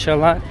Croatia a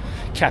lot.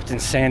 Captain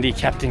Sandy,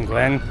 Captain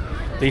Glenn,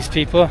 these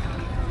people.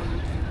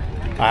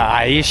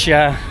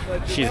 Aisha,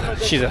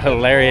 she's a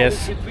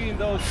hilarious.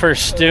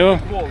 First Stew,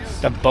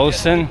 the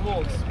bosun,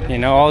 you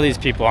know, all these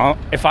people.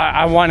 If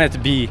I wanted to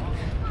be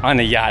on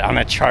a yacht, on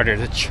a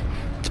charter,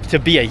 to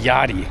be a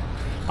yachty,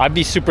 I'd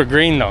be super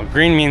green though.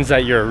 Green means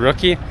that you're a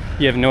rookie,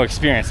 you have no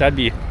experience. I'd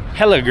be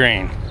hella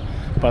green.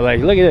 But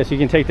like, look at this, you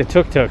can take the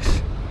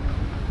tuk-tuks,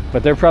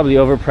 but they're probably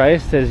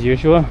overpriced as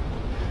usual.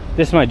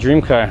 This is my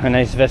dream car, a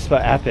nice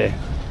Vespa Ape.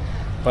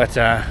 But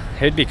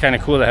it'd be kind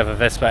of cool to have a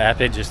Vespa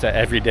Ape, just an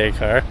everyday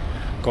car,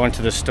 going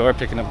to the store,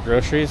 picking up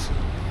groceries.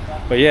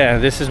 But yeah,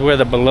 this is where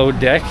the below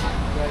deck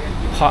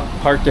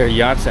park their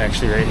yachts,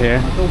 actually, right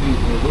here,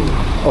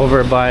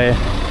 over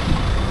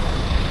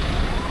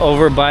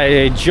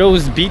by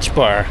Joe's Beach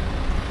Bar.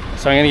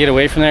 So I'm gonna get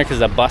away from there because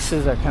the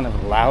buses are kind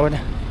of loud,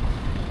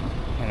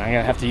 and I'm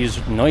gonna have to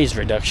use noise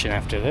reduction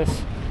after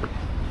this.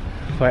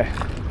 But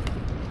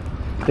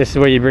this is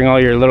where you bring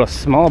all your little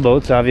small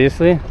boats,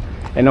 obviously,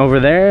 and over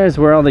there is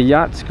where all the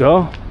yachts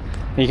go.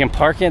 And you can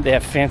park it. They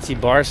have fancy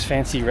bars,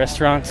 fancy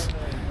restaurants.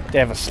 They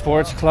have a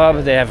sports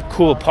club. They have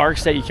cool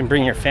parks that you can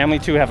bring your family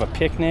to, have a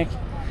picnic.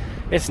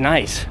 It's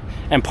nice.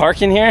 And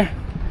parking here,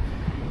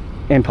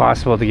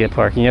 impossible to get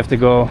parking. You have to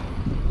go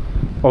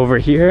over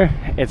here.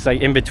 It's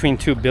like in between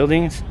two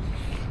buildings,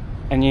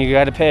 and you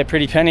got to pay a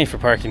pretty penny for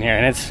parking here.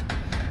 And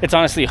it's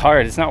honestly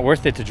hard. It's not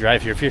worth it to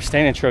drive here. If you're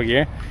staying in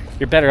Trogir,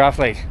 you're better off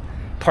like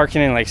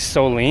parking in like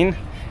Solene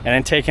and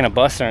then taking a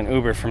bus or an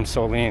Uber from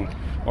Solene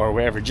or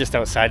wherever, just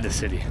outside the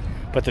city.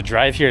 But the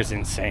drive here is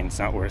insane. It's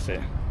not worth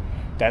it.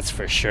 That's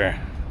for sure.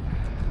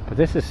 But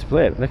this is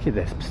Split. Look at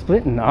this.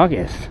 Split in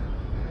August.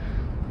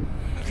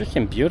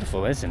 Freaking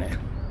beautiful, isn't it?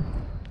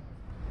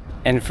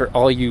 And for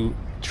all you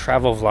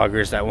travel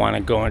vloggers that want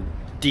to go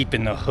deep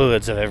in the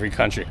hoods of every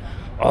country,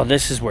 oh,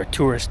 this is where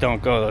tourists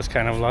don't go, those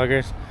kind of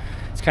vloggers.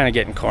 It's kind of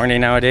getting corny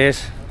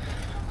nowadays.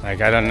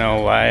 Like, I don't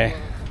know why.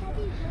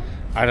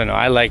 I don't know.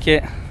 I like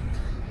it.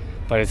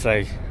 But it's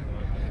like,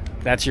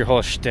 that's your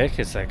whole shtick.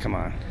 It's like, come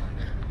on.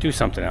 Do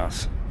something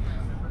else.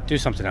 Do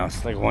something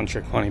else. Like one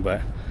trick pony.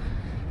 But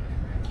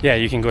yeah,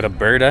 you can go to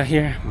Berta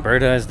here.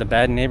 Berta is the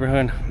bad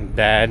neighborhood.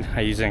 Bad,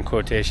 I use it in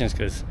quotations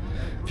because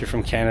if you're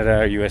from Canada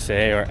or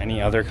USA or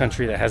any other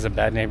country that has a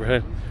bad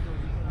neighborhood,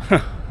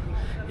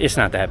 it's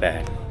not that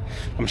bad.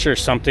 I'm sure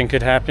something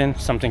could happen.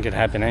 Something could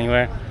happen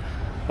anywhere,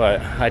 but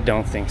I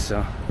don't think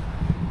so.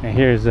 And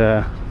here's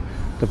the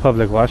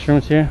public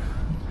washrooms here.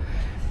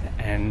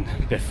 And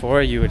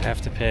before, you would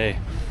have to pay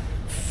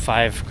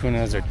 5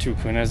 kunas or 2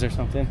 kunas or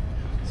something.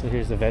 So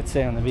here's the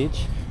Vetse on the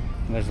beach.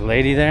 And there's a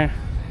lady there.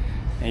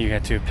 And you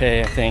got to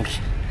pay, I think,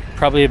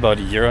 probably about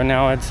 €1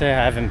 now, I'd say.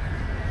 I don't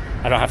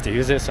have to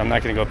use it, so I'm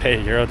not going to go pay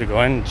 €1 to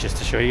go in, just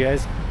to show you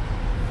guys.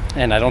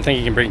 And I don't think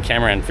you can bring a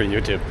camera in for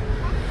YouTube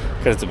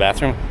because it's a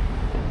bathroom.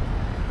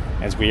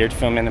 It's weird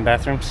filming in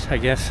bathrooms, I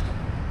guess.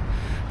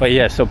 But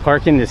yeah, so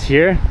parking is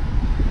here.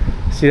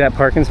 See that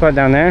parking spot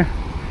down there?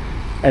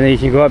 And then you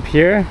can go up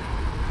here,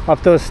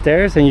 up those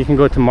stairs, and you can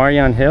go to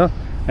Marion Hill.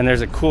 And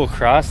there's a cool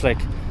cross, like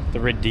the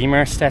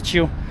Redeemer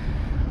statue,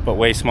 but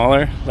way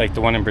smaller, like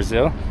the one in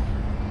Brazil.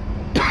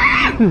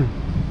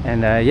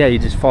 And yeah, you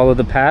just follow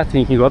the path and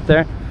you can go up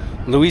there.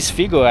 Luis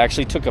Figo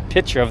actually took a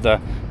picture of the,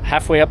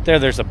 halfway up there,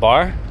 there's a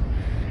bar.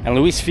 And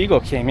Luis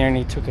Figo came here and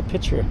he took a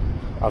picture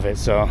of it,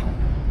 so,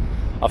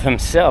 of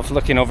himself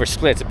looking over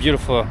Split. It's a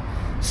beautiful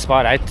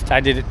spot. I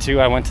did it too.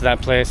 I went to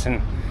that place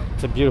and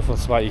it's a beautiful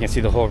spot. You can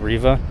see the whole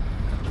Riva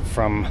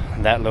from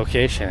that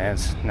location.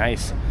 It's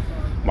nice.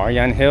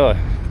 Marion Hill,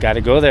 gotta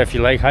go there if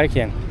you like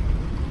hiking.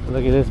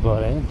 Look at this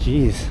boat, eh?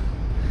 Jeez.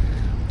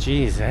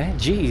 Jeez, eh?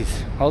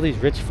 Jeez. All these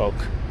rich folk.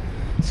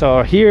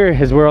 So here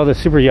is where all the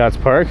super yachts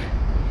park.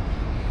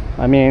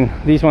 I mean,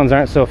 these ones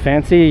aren't so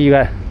fancy.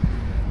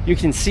 You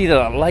can see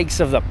the likes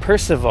of the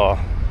Percival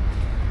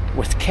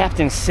with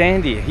Captain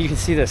Sandy. You can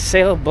see the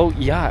sailboat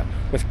yacht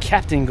with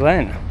Captain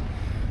Glenn.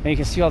 And you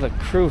can see all the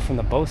crew from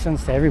the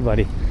bosuns to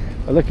everybody.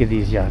 But look at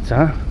these yachts,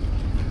 huh?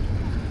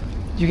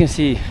 You can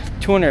see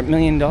 $200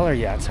 million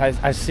yachts.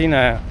 I've seen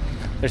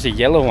there's a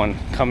yellow one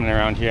coming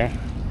around here.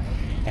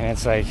 And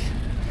it's like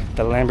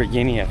the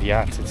Lamborghini of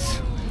yachts.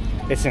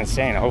 It's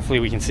insane. Hopefully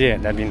we can see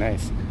it. That'd be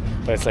nice.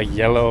 But it's like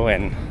yellow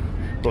and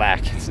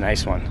black. It's a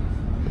nice one.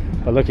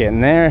 But look at,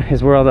 and there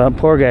is where all the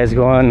poor guys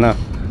go on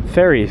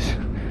ferries.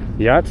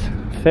 Yachts,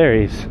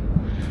 ferries.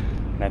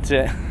 That's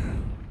it.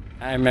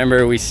 I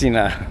remember we seen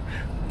the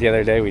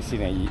other day we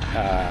seen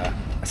a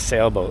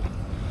sailboat.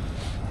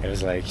 It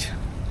was like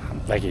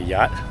a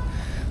yacht,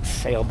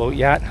 sailboat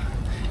yacht,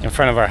 in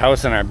front of our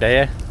house in our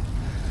bay.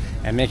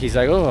 And Mickey's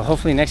like, oh,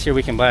 hopefully next year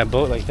we can buy a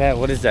boat like that.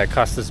 What does that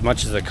cost as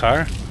much as a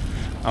car?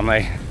 I'm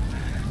like,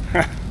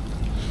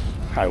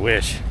 I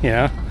wish, you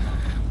know.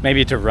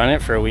 Maybe to run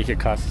it for a week it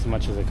costs as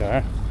much as a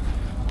car.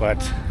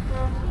 But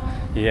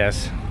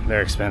yes,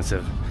 they're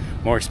expensive.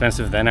 More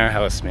expensive than our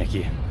house,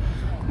 Mickey.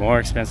 More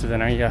expensive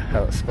than our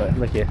house. But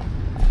look at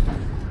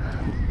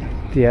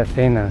the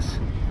Athenas.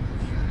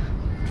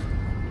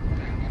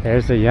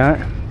 There's a yacht.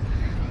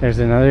 There's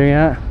another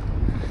yacht.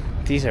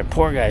 These are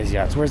poor guys'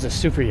 yachts. Where's the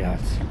super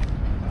yachts?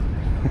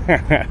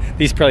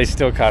 These probably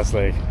still cost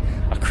like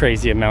a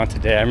crazy amount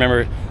today. I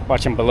remember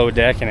watching Below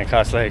Deck and it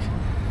cost like,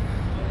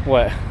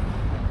 what,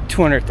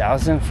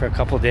 200,000 for a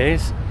couple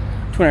days?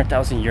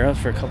 200,000 euros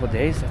for a couple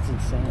days? That's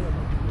insane.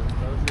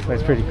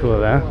 That's pretty cool,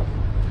 though.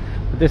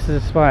 But this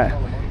is a spot.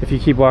 If you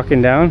keep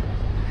walking down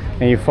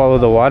and you follow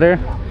the water,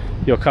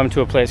 you'll come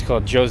to a place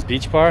called Joe's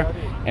Beach Bar,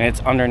 and it's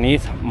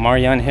underneath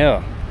Marianne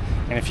Hill.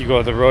 And if you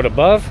go the road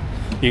above,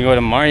 you can go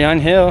to Marianne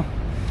Hill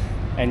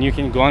and you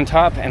can go on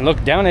top and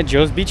look down at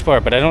Joe's Beach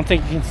Bar, but I don't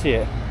think you can see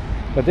it.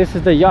 But this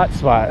is the yacht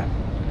spot.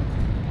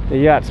 The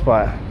yacht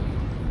spot.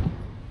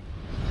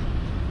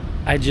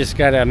 I just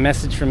got a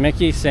message from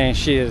Mickey saying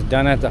she is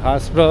done at the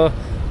hospital,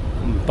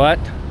 but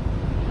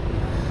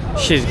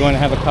she's going to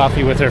have a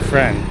coffee with her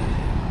friend.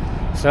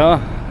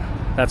 So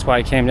that's why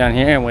I came down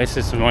here and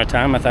wasted some more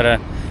time. I thought it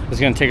was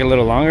going to take a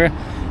little longer.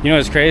 You know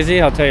what's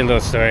crazy? I'll tell you a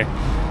little story.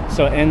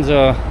 So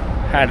Enzo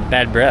had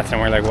bad breath, and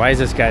we're like, why is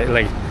this guy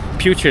like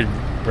putrid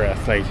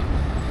breath? Like,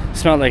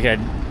 smelled like a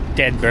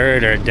dead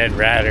bird or a dead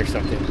rat or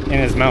something in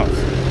his mouth.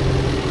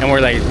 And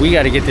we're like, we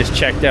got to get this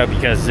checked out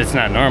because it's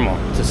not normal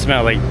to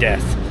smell like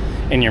death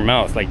in your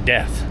mouth, like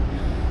death.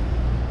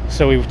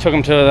 So we took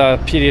him to the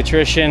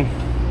pediatrician.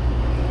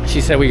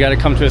 She said we got to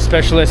come to a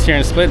specialist here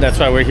in Split. That's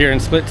why we're here in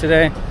Split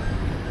today,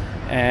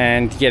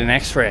 and get an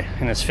x-ray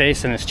in his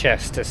face and his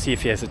chest to see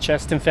if he has a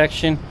chest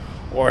infection,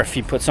 or if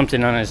he put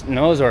something on his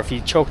nose, or if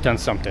he choked on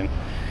something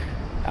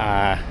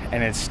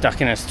and it's stuck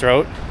in his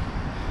throat,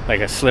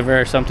 like a sliver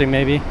or something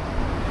maybe.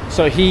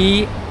 So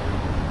he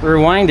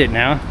rewinded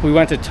now. We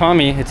went to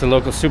Tommy, it's a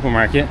local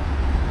supermarket.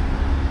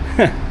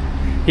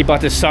 He bought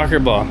this soccer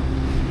ball.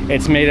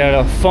 It's made out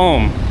of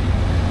foam.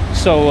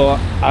 So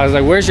I was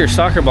like, where's your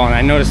soccer ball? And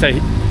I noticed that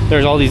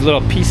there's all these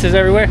little pieces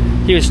everywhere.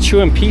 He was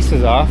chewing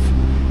pieces off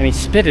and he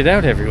spit it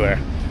out everywhere.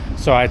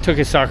 So I took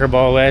his soccer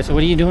ball away. I said,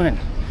 what are you doing?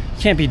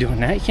 You can't be doing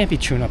that. You can't be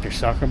chewing up your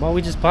soccer ball.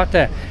 We just bought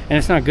that and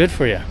it's not good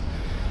for you.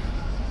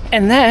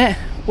 And that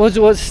was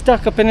what was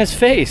stuck up in his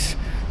face.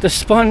 The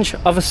sponge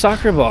of a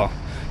soccer ball.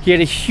 He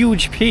had a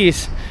huge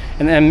piece,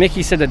 and then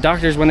Mickey said the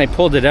doctors, when they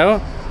pulled it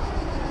out,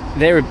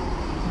 they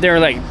were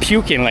like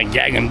puking, like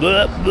gagging,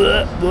 blah,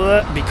 blah,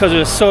 blah, because it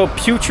was so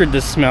putrid, the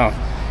smell,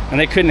 and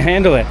they couldn't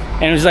handle it.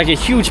 And it was like a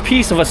huge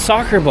piece of a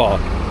soccer ball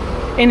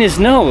in his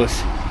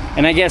nose.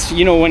 And I guess,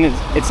 you know, when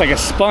it's like a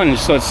sponge,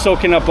 so it's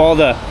soaking up all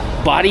the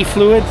body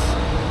fluids,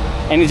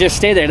 and it just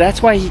stayed there.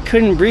 That's why he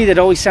couldn't breathe. It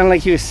always sounded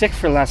like he was sick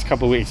for the last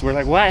couple of weeks. We're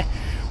like, why?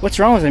 What's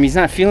wrong with him? He's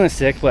not feeling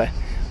sick. But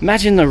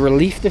imagine the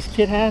relief this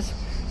kid has.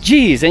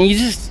 Jeez, and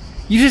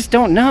you just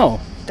don't know.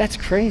 That's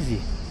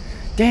crazy.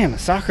 Damn, a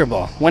soccer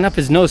ball went up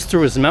his nose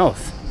through his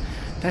mouth.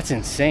 That's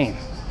insane.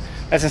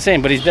 That's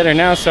insane, but he's better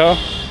now, so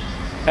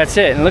that's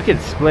it. And look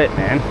at Split,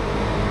 man.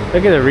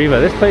 Look at the Riva.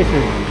 This place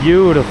is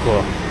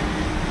beautiful.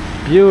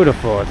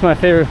 Beautiful. It's my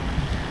favorite.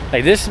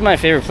 Like, this is my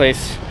favorite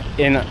place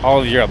in all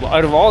of Europe.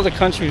 Out of all the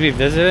countries we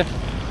visited,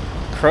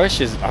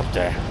 Croatia is up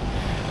there.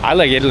 I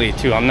like Italy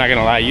too, I'm not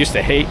gonna lie. I used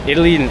to hate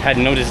Italy and had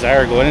no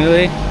desire to go to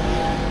Italy.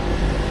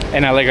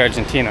 And I like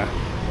Argentina.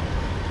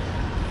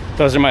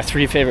 Those are my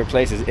three favorite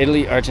places: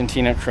 Italy,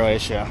 Argentina,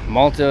 Croatia.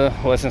 Malta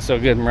wasn't so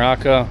good.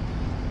 Morocco,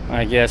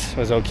 I guess,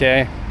 was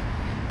okay,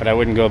 but I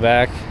wouldn't go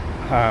back.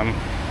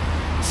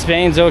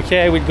 Spain's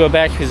okay, we'd go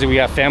back because we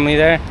got family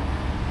there,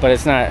 but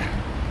it's not,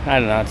 I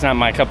don't know, it's not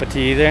my cup of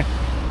tea either.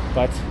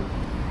 But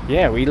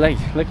yeah, we like,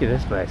 look at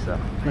this place though.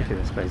 Look at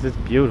this place, it's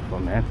beautiful,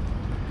 man.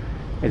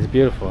 It's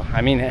beautiful.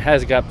 I mean, it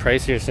has got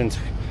pricier since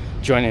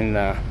joining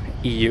the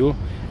EU,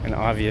 and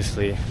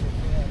obviously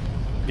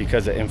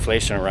because of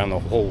inflation around the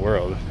whole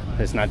world.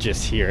 It's not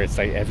just here, it's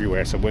like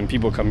everywhere. So when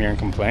people come here and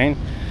complain,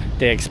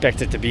 they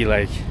expect it to be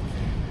like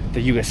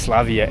the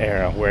Yugoslavia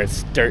era where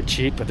it's dirt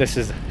cheap, but this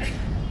is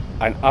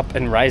an up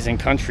and rising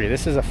country.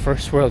 This is a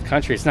first world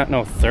country. It's not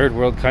no third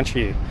world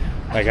country.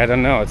 Like, I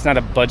don't know, it's not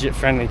a budget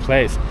friendly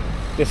place.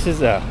 This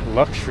is a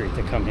luxury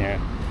to come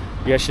here.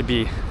 You guys should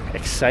be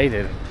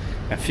excited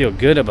and feel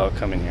good about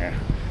coming here.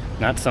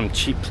 Not some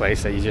cheap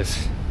place that you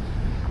just,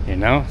 you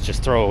know,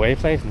 just throw away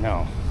place.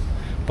 No.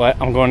 But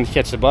I'm going to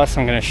catch the bus.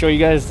 I'm going to show you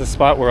guys the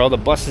spot where all the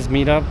buses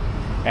meet up,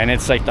 and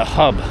it's like the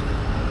hub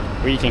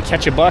where you can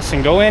catch a bus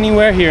and go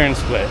anywhere here in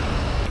Split.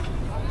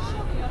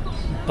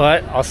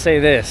 But I'll say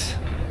this,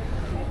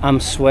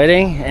 I'm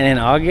sweating, and in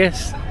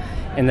August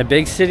in the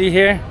big city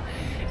here,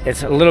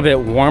 it's a little bit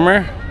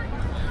warmer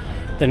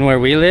than where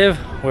we live.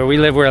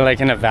 We're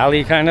like in a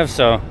valley kind of,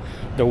 so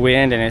the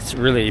wind, and it's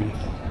really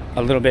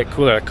a little bit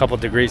cooler, a couple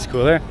degrees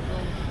cooler.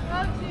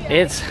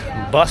 It's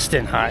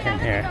busting hot in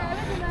here.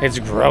 It's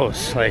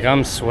gross. Like,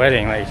 I'm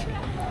sweating, like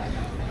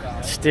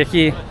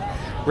sticky,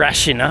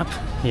 rashing up,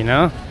 you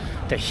know,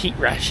 the heat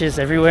rashes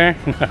everywhere.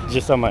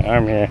 Just on my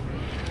arm here,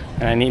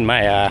 and I need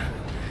my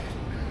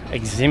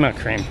eczema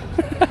cream.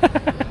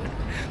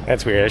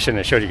 That's weird. I shouldn't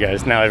have showed you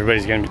guys. Now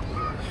everybody's gonna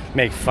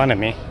make fun of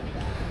me,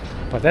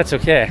 but that's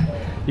okay.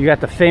 You got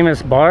the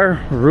famous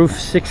bar, Roof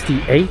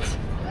 68.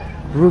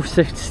 Roof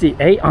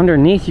 68.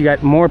 Underneath, you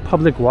got more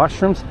public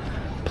washrooms.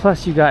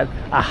 Plus, you got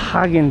a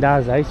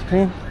Häagen-Dazs ice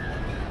cream.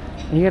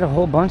 And you got a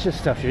whole bunch of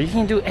stuff here. You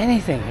can do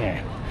anything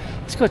here.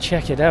 Let's go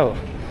check it out.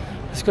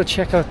 Let's go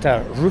check out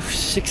the Roof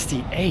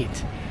 68.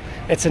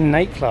 It's a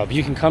nightclub.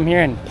 You can come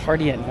here and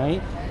party at night,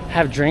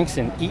 have drinks,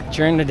 and eat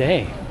during the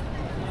day.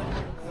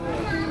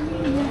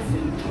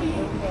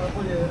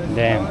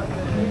 Damn.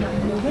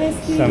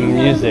 Some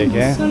music,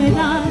 eh?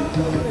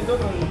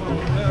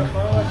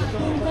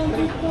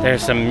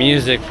 There's some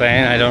music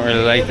playing. I don't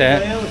really like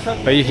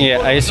that. But you can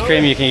get ice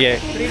cream, you can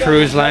get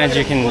cruise lines,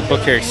 you can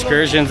book your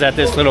excursions at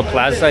this little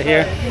plaza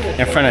here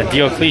in front of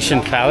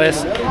Diocletian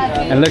Palace.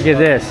 And look at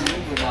this.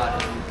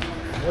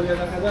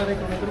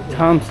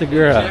 Tom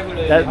Segura.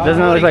 That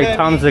doesn't look like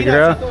Tom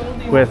Segura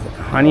with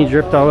honey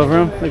dripped all over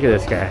him? Look at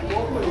this guy.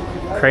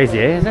 Crazy,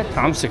 eh? Is that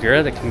Tom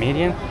Segura, the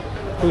comedian?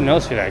 Who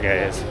knows who that guy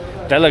is?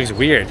 That looks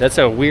weird. That's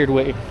a weird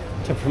way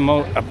to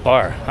promote a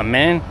bar. A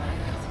man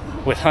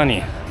with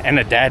honey and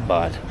a dad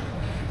bod.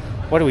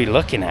 What are we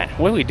looking at?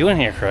 What are we doing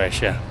here,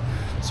 Croatia?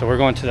 So we're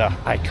going to the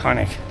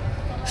iconic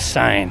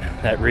sign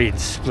that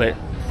reads Split,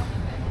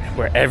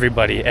 where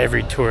everybody,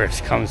 every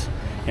tourist comes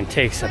and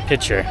takes a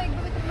picture.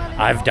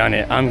 I've done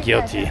it. I'm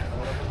guilty.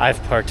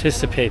 I've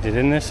participated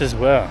in this as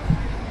well.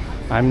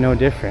 I'm no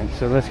different.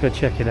 So let's go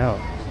check it out.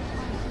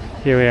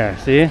 Here we are.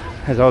 See?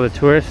 Has all the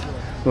tourists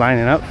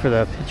lining up for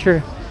the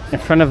picture in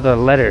front of the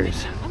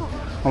letters.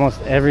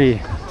 Almost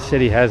every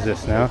city has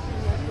this now.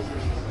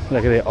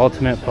 Look at the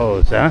ultimate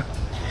pose, huh?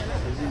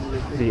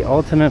 The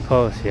ultimate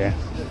pose here.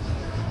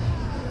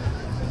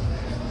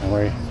 And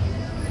we're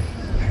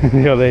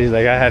the old lady's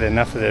like, I had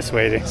enough of this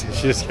waiting, so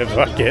she just kept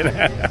walking.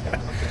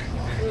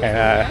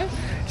 And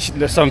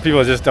some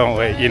people just don't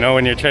wait, you know,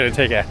 when you're trying to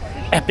take an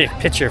epic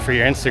picture for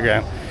your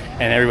Instagram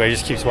and everybody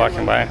just keeps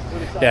walking by.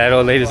 Yeah, that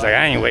old lady's like,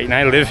 I ain't waiting,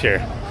 I live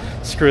here.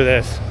 Screw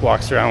this.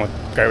 Walks around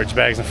with garbage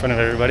bags in front of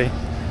everybody.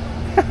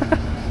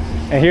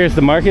 And here's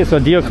the market. So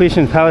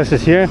Diocletian Palace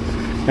is here,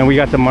 and we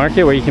got the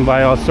market where you can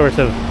buy all sorts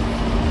of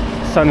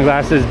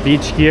sunglasses,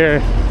 beach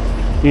gear,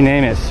 you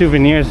name it,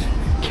 souvenirs,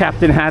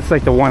 captain hats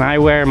like the one I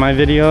wear in my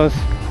videos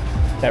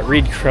that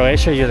read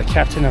Croatia. You're the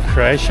captain of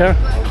Croatia.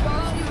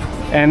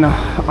 And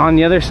on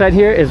the other side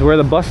here is where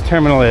the bus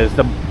terminal is,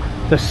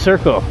 the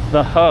circle,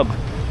 the hub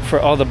for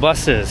all the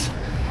buses.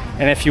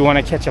 And if you want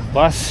to catch a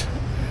bus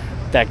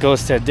that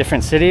goes to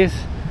different cities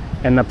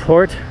and the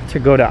port to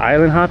go to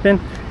island hopping,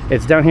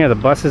 it's down here. The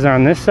buses are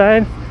on this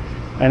side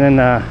and then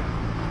the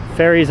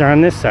ferries are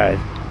on this side.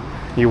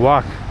 You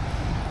walk,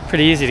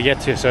 pretty easy to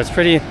get to. So it's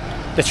pretty,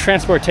 the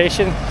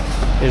transportation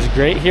is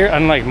great here.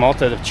 Unlike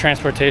Malta, the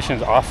transportation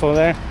is awful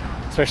there,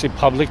 especially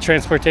public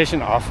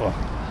transportation, awful.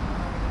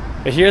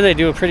 But here they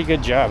do a pretty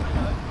good job,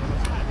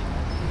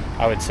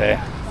 I would say.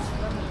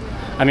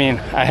 I mean,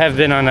 I have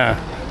been on a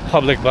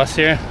public bus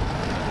here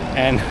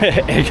and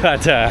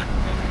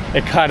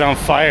it caught on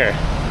fire.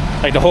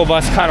 Like the whole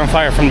bus caught on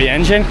fire from the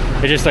engine.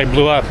 It just like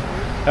blew up.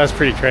 That was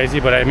pretty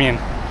crazy, but I mean,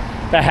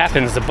 that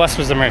happens. The bus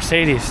was a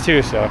Mercedes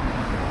too, so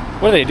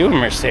what are they doing,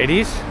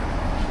 Mercedes?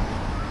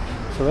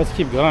 So let's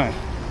keep going.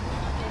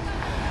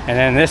 And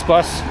then this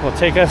bus will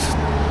take us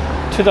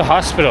to the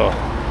hospital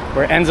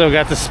where Enzo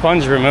got the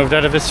sponge removed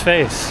out of his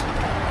face.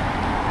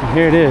 And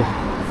here it is.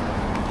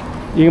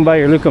 You can buy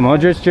your Luka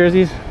Modric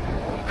jerseys,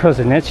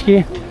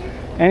 Krosaniecki,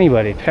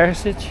 anybody,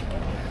 Perisic,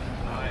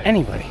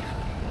 anybody,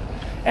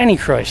 any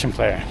Croatian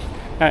player.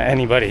 Not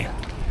anybody,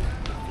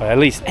 but at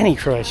least any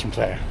Croatian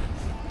player.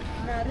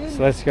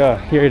 So let's go.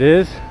 Here it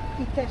is.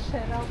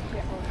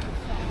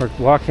 We're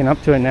walking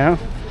up to it now,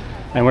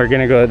 and we're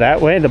gonna go that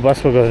way. The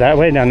bus will go that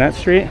way down that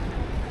street.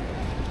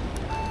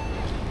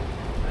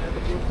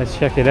 Let's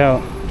check it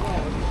out.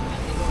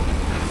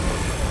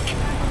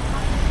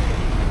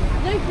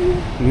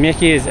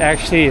 Mickey is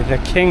actually the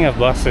king of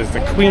buses,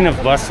 the queen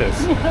of buses.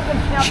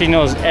 She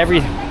knows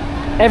every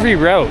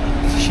route.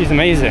 She's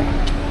amazing.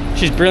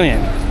 She's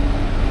brilliant.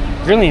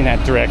 Brilliant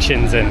at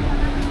directions and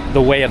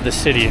the way of the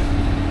city.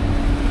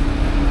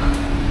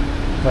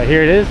 But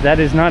here it is. That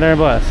is not our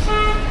bus.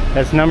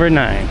 That's number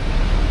 9.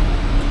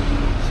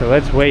 So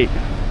let's wait.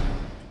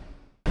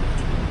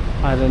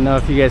 I don't know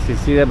if you guys can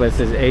see that, but it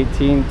says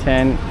 18,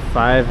 10,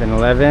 5, and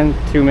 11.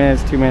 2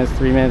 minutes, 2 minutes,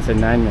 3 minutes, and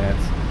 9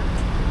 minutes.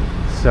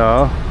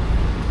 So,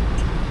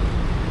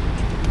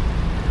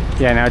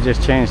 yeah, now it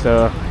just changed.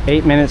 So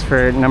 8 minutes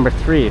for number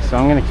 3. So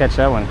I'm gonna catch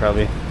that one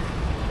probably.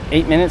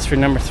 8 minutes for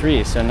number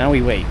 3. So now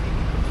we wait.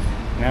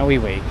 Now we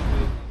wait.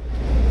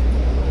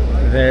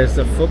 There's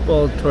the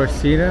football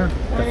Torcida,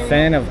 the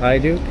fan of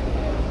Hajduk,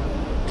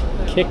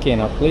 kicking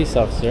a police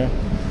officer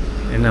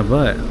in the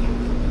butt.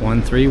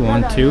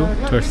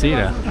 1312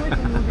 Torcida.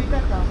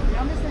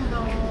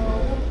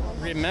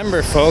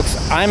 Remember, folks,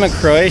 I'm a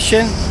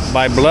Croatian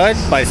by blood,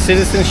 by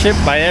citizenship,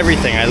 by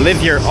everything. I live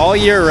here all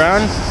year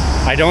round.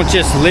 I don't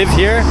just live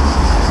here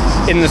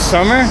in the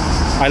summer.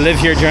 I live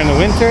here during the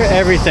winter,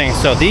 everything.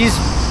 So these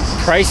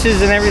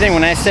prices and everything,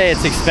 when I say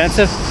it's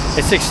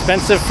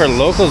expensive for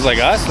locals like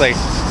us, like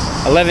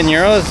 11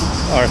 euros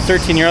or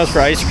 13 euros for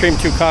ice cream,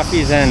 2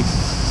 coffees, and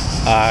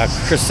a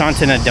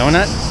croissant and a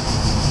donut.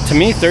 To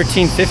me,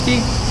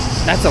 13.50,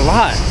 that's a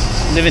lot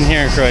living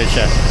here in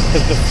Croatia.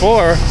 Because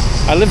before,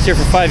 I lived here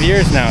for 5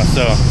 years now,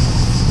 so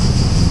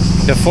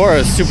Before it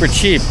was super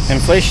cheap.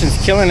 Inflation's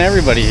killing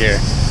everybody here.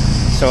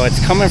 So it's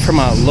coming from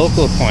a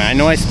local point. I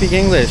know I speak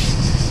English.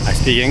 I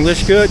speak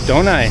English good,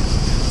 don't I?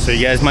 So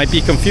you guys might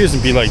be confused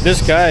and be like,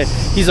 this guy,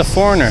 he's a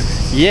foreigner.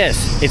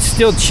 Yes, it's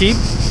still cheap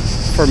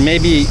for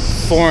maybe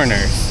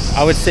foreigners.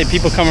 I would say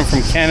people coming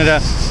from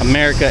Canada,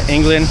 America,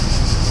 England,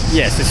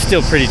 yes, it's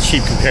still pretty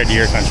cheap compared to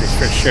your countries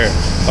for sure.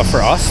 But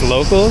for us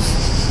locals,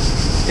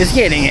 it's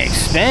getting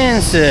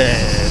expensive.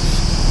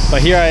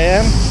 But here I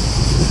am.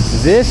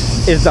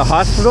 This is the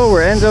hospital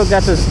where Enzo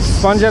got the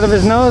sponge out of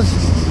his nose.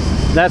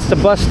 That's the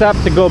bus stop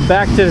to go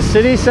back to the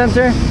city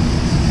center.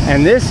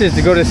 And this is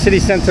to go to City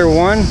Center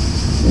 1,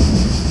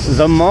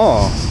 the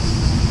mall.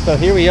 So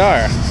here we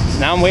are.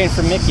 Now I'm waiting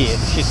for Mickey.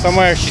 She's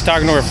somewhere, she's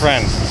talking to her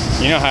friend.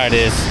 You know how it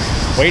is.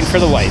 Waiting for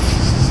the wife.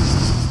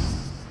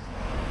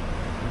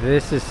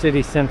 This is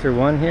City Center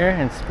 1 here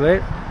in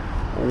Split.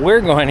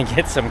 We're going to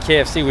get some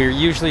KFC. We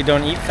usually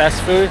don't eat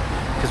fast food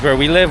because where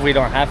we live we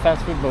don't have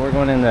fast food, but we're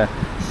going in the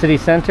city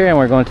center and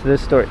we're going to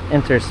this store,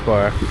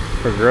 Interspar,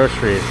 for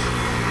groceries.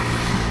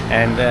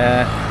 And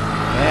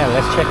yeah,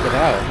 let's check it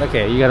out.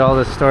 Okay, you got all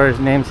the stores'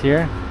 names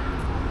here.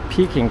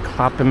 Peak in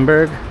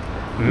Kloppenburg,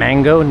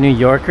 Mango, New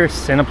Yorker,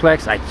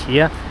 Cineplex,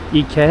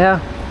 IKEA,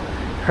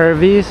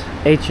 Hervey's,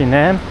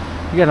 H&M.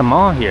 You got them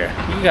all here.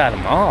 You got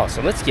them all.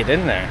 So let's get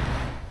in there.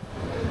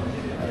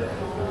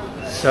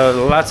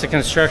 So lots of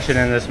construction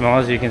in this mall,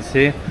 as you can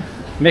see.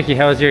 Mickey,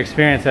 how was your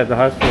experience at the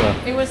hospital?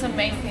 It was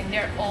amazing.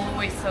 They're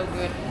always so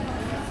good.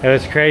 It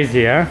was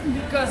crazy, huh?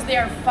 Because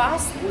they're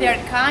fast,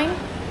 they're kind.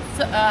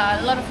 So,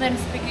 a lot of them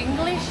speak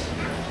English,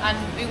 and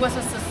it was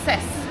a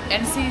success.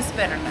 And she's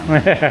better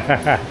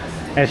now.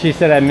 And she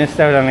said I missed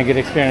out on a good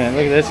experience.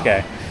 Look at this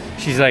guy.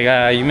 She's like,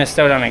 you missed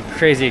out on a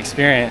crazy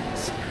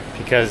experience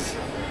because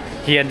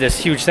he had this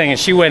huge thing, and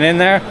she went in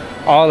there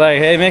all like,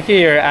 hey Mickey,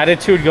 your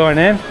attitude going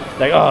in,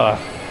 like, oh.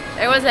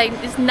 It was like,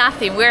 it's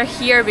nothing. We're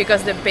here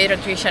because the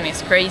pediatrician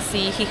is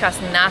crazy. He has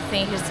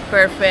nothing, he's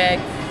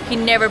perfect. He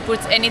never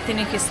puts anything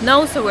in his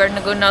nose, so we're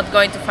not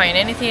going to find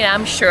anything,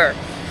 I'm sure.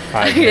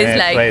 5 minutes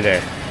like,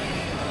 later.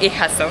 It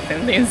has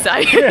something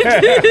inside.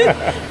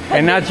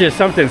 And not just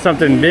something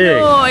big.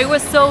 No, it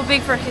was so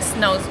big for his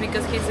nose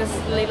because he's this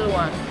little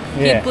one.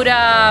 Yeah. He put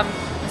a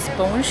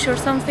sponge or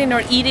something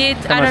or eat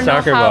it. I don't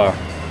know how.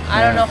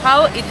 I don't know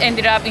how it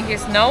ended up in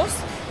his nose,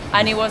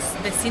 and it was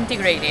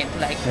disintegrated,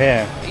 like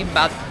in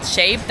bad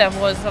shape. That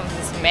was of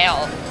the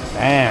smell.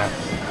 Damn,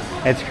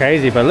 it's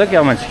crazy. But look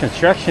how much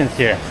construction's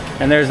here.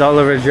 And there's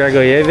Oliver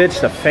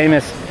Dragojevic, the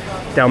famous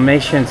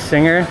Dalmatian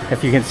singer.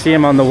 If you can see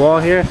him on the wall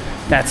here,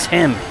 that's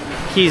him.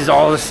 He's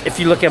all this. If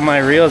you look at my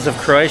reels of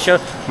Croatia,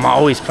 I'm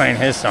always playing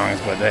his songs.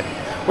 But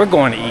we're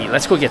going to eat.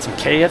 Let's go get some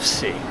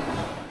KFC.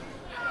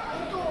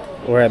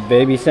 We're at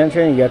Baby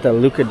Center, and you got the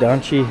Luka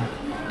Doncic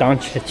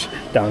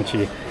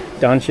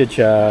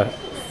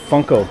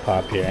Funko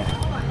Pop here.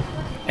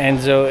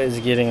 Enzo is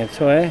getting a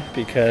toy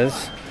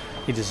because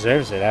he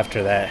deserves it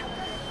after that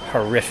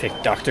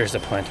horrific doctor's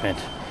appointment.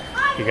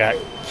 He got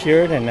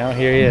cured, and now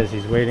here he is.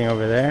 He's waiting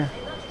over there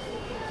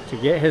to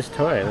get his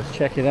toy. Let's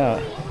check it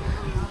out.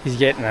 He's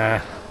getting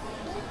a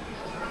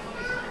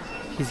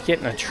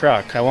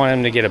truck. I want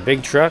him to get a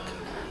big truck,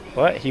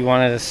 but he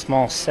wanted a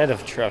small set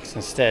of trucks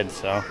instead,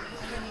 so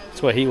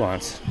that's what he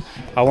wants.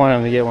 I want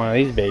him to get one of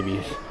these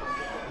babies.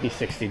 These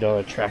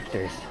 $60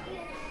 tractors.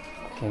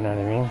 You know what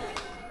I mean?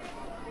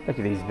 Look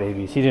at these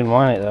babies. He didn't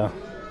want it though.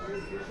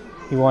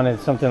 He wanted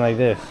something like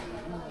this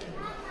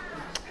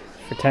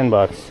for 10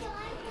 bucks,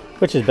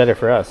 which is better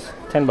for us.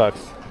 10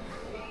 bucks.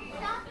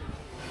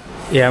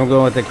 Yeah, I'm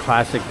going with the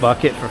classic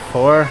bucket for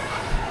 4.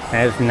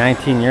 And it's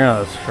 19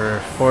 euros for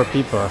 4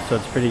 people, so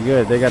it's pretty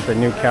good. They got the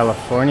new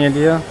California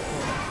deal.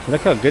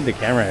 Look how good the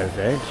camera is,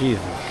 eh?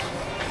 Jesus.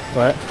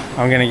 But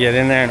I'm gonna get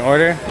in there and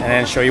order and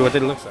then show you what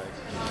it looks like.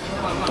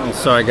 And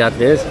so I got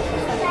this.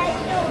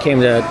 Came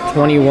to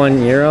 21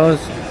 euros,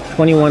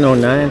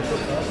 21.09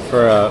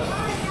 for a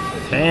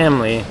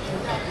family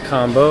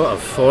combo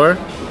of 4.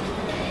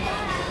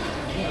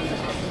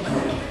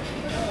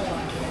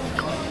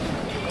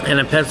 And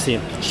a Pepsi.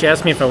 She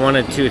asked me if I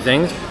wanted 2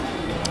 things.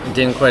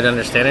 Didn't quite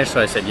understand it,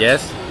 so I said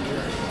yes.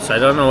 So I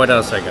don't know what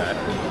else I got,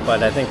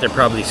 but I think they're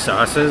probably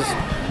sauces.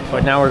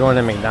 But now we're going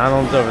to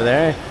McDonald's over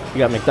there. You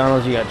got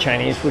McDonald's, you got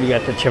Chinese food, you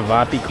got the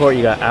Chavapi Court,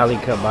 you got Ali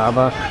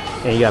Kababa,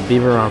 and you got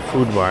Biberon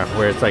Food Bar,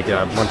 where it's like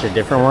a bunch of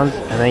different ones.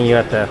 And then you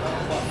got the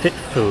Fit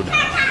Food,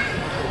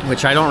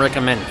 which I don't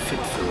recommend. Fit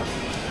Food.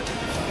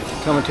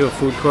 Coming to a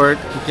food court,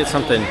 get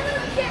something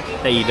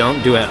that you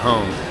don't do at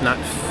home. Not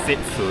fit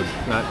food,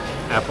 not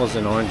apples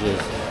and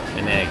oranges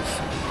and eggs.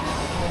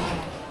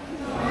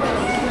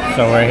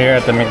 So we're here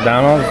at the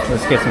McDonald's.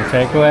 Let's get some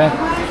takeaway.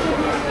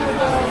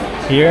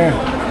 Here,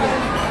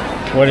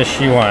 what does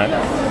she want?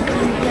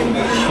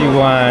 She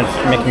wants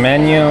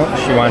McMenu.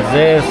 She wants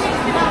this.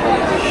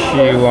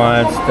 She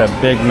wants the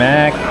Big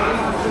Mac.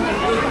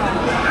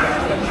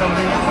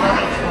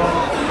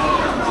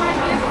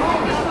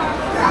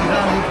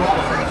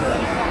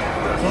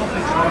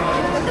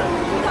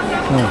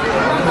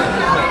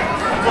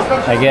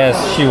 I guess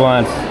she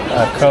wants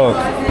a Coke.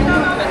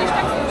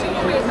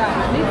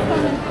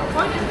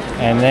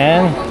 And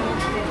then,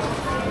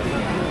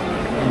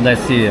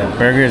 let's see,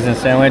 burgers and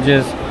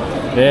sandwiches,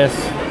 this,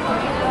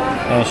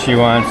 and she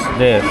wants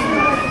this.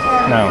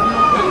 No,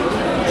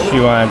 she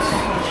wants,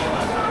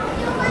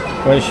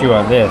 what does she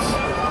want? This.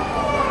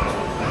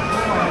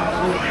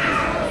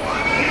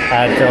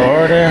 Add to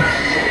order.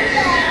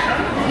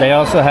 They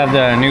also have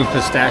the new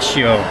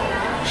pistachio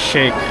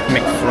shake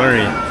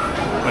McFlurry,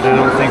 but I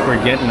don't think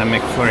we're getting a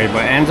McFlurry.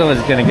 But Enzo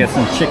is gonna get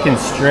some chicken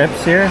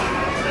strips here.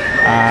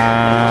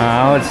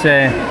 I would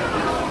say a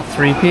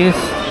 3-piece.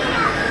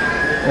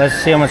 Let's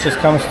see how much this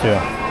comes to.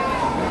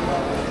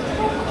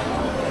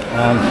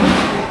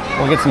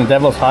 We'll get some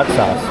Devil's hot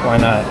sauce. Why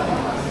not?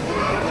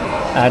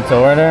 Add to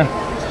order,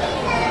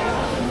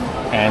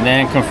 and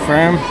then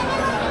confirm.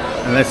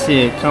 And let's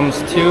see, it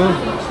comes to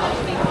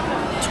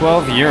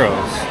 12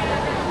 euros.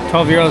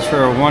 12 euros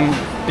for one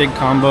big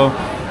combo,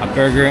 a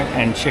burger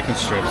and chicken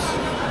strips.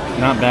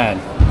 Not bad.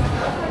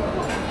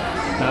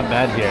 Not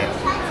bad here.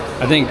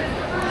 I think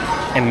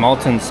in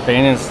Malta and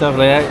Spain and stuff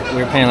like that,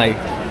 we were paying like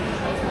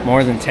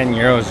more than 10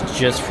 euros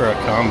just for a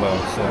combo.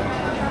 So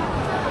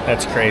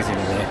that's crazy to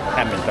me.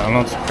 At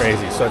McDonald's,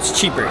 crazy. So it's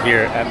cheaper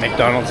here at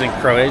McDonald's in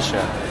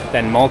Croatia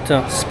than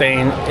Malta,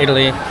 Spain,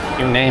 Italy,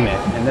 you name it.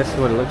 And this is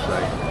what it looks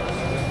like.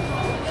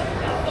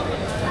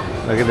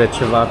 Look at the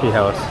Ciabatta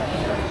house.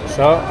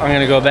 So I'm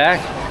gonna go back,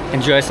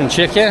 enjoy some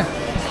chicken,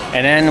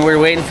 and then we're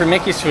waiting for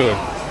Mickey's food.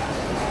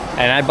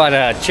 And I bought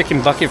a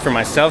chicken bucket for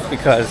myself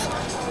because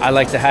I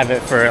like to have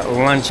it for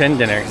lunch and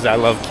dinner because I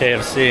love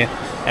KFC,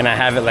 and I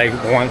have it like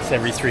once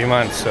every 3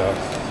 months, so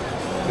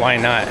why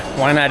not?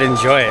 Why not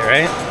enjoy it,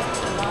 right?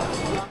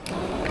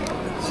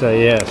 So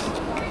yes,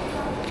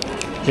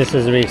 just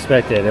as we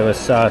expected, it was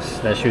sauce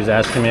that she was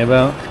asking me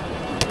about.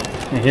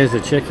 And here's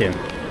the chicken.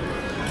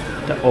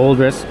 The old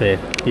recipe.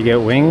 You get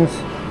wings,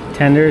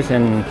 tenders,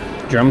 and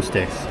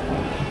drumsticks.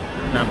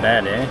 Not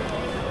bad, eh?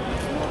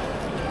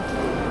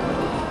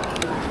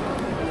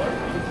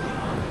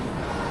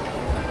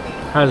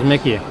 How's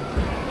Mickey?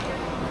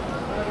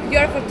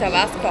 You're for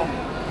Tabasco.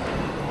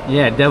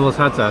 Yeah, Devil's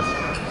hot sauce.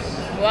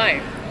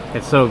 Why?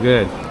 It's so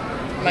good.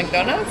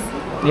 McDonald's?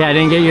 Yeah, I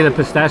didn't get you the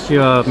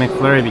pistachio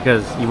McFlurry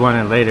because you want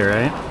it later,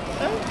 right?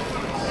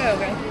 Oh,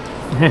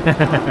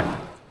 okay.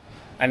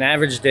 An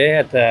average day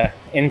at the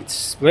in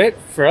Split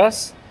for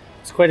us,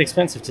 it's quite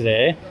expensive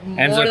today.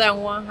 More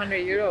than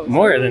 100 euros.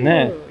 More than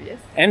that. Ooh, yes.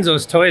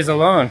 Enzo's toys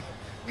alone.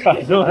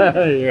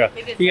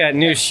 He got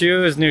new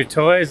shoes, new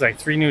toys, like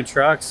 3 new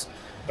trucks.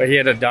 But he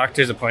had a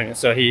doctor's appointment,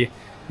 so he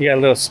got a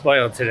little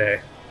spoiled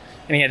today.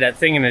 And he had that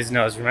thing in his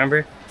nose,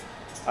 remember?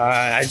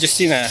 I just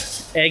seen a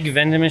egg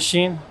vending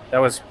machine. That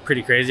was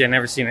pretty crazy. I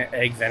never seen an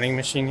egg vending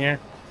machine here.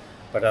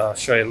 But I'll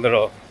show you a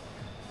little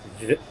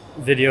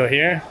video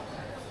here.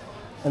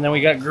 And then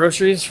we got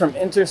groceries from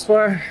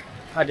Interspar.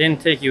 I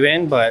didn't take you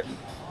in, but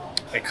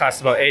it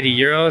cost about 80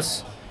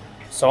 euros.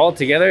 So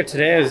altogether,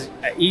 today is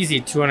an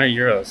easy 200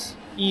 euros.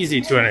 Easy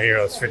 200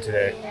 euros for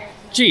today.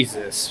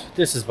 Jesus,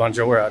 this is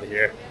Bunjo. We're out of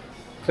here.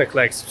 Click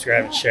like,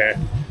 subscribe, and share.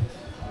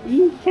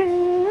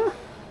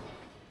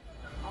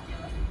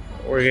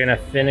 We're gonna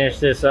finish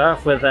this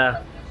off with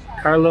a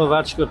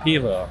Karlovačko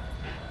pivo.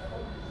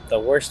 The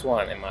worst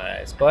one in my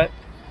eyes, but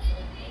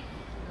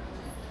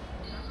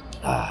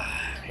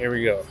here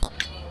we go.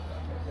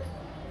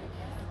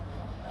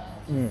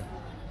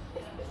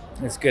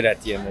 It's good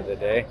at the end of the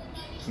day.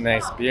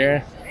 Nice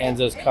beer.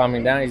 Enzo's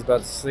calming down. He's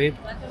about to sleep.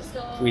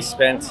 We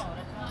spent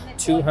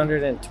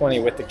 220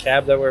 with the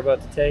cab that we're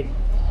about to take.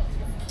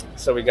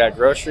 So we got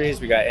groceries,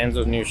 we got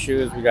Enzo's new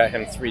shoes, we got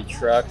him 3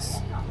 trucks.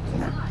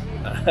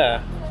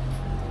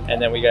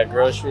 And then we got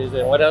groceries.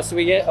 And what else did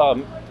we get?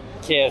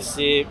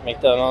 KFC,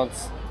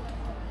 McDonald's.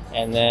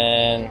 And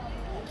then,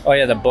 oh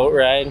yeah, the boat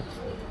ride.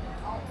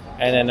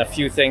 And then a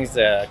few things,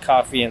 the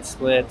coffee and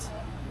Split.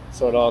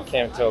 So it all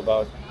came to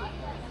about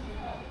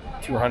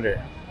 200.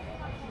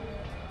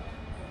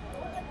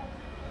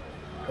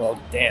 Well,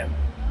 damn,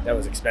 that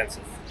was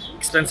expensive.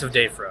 Expensive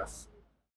day for us.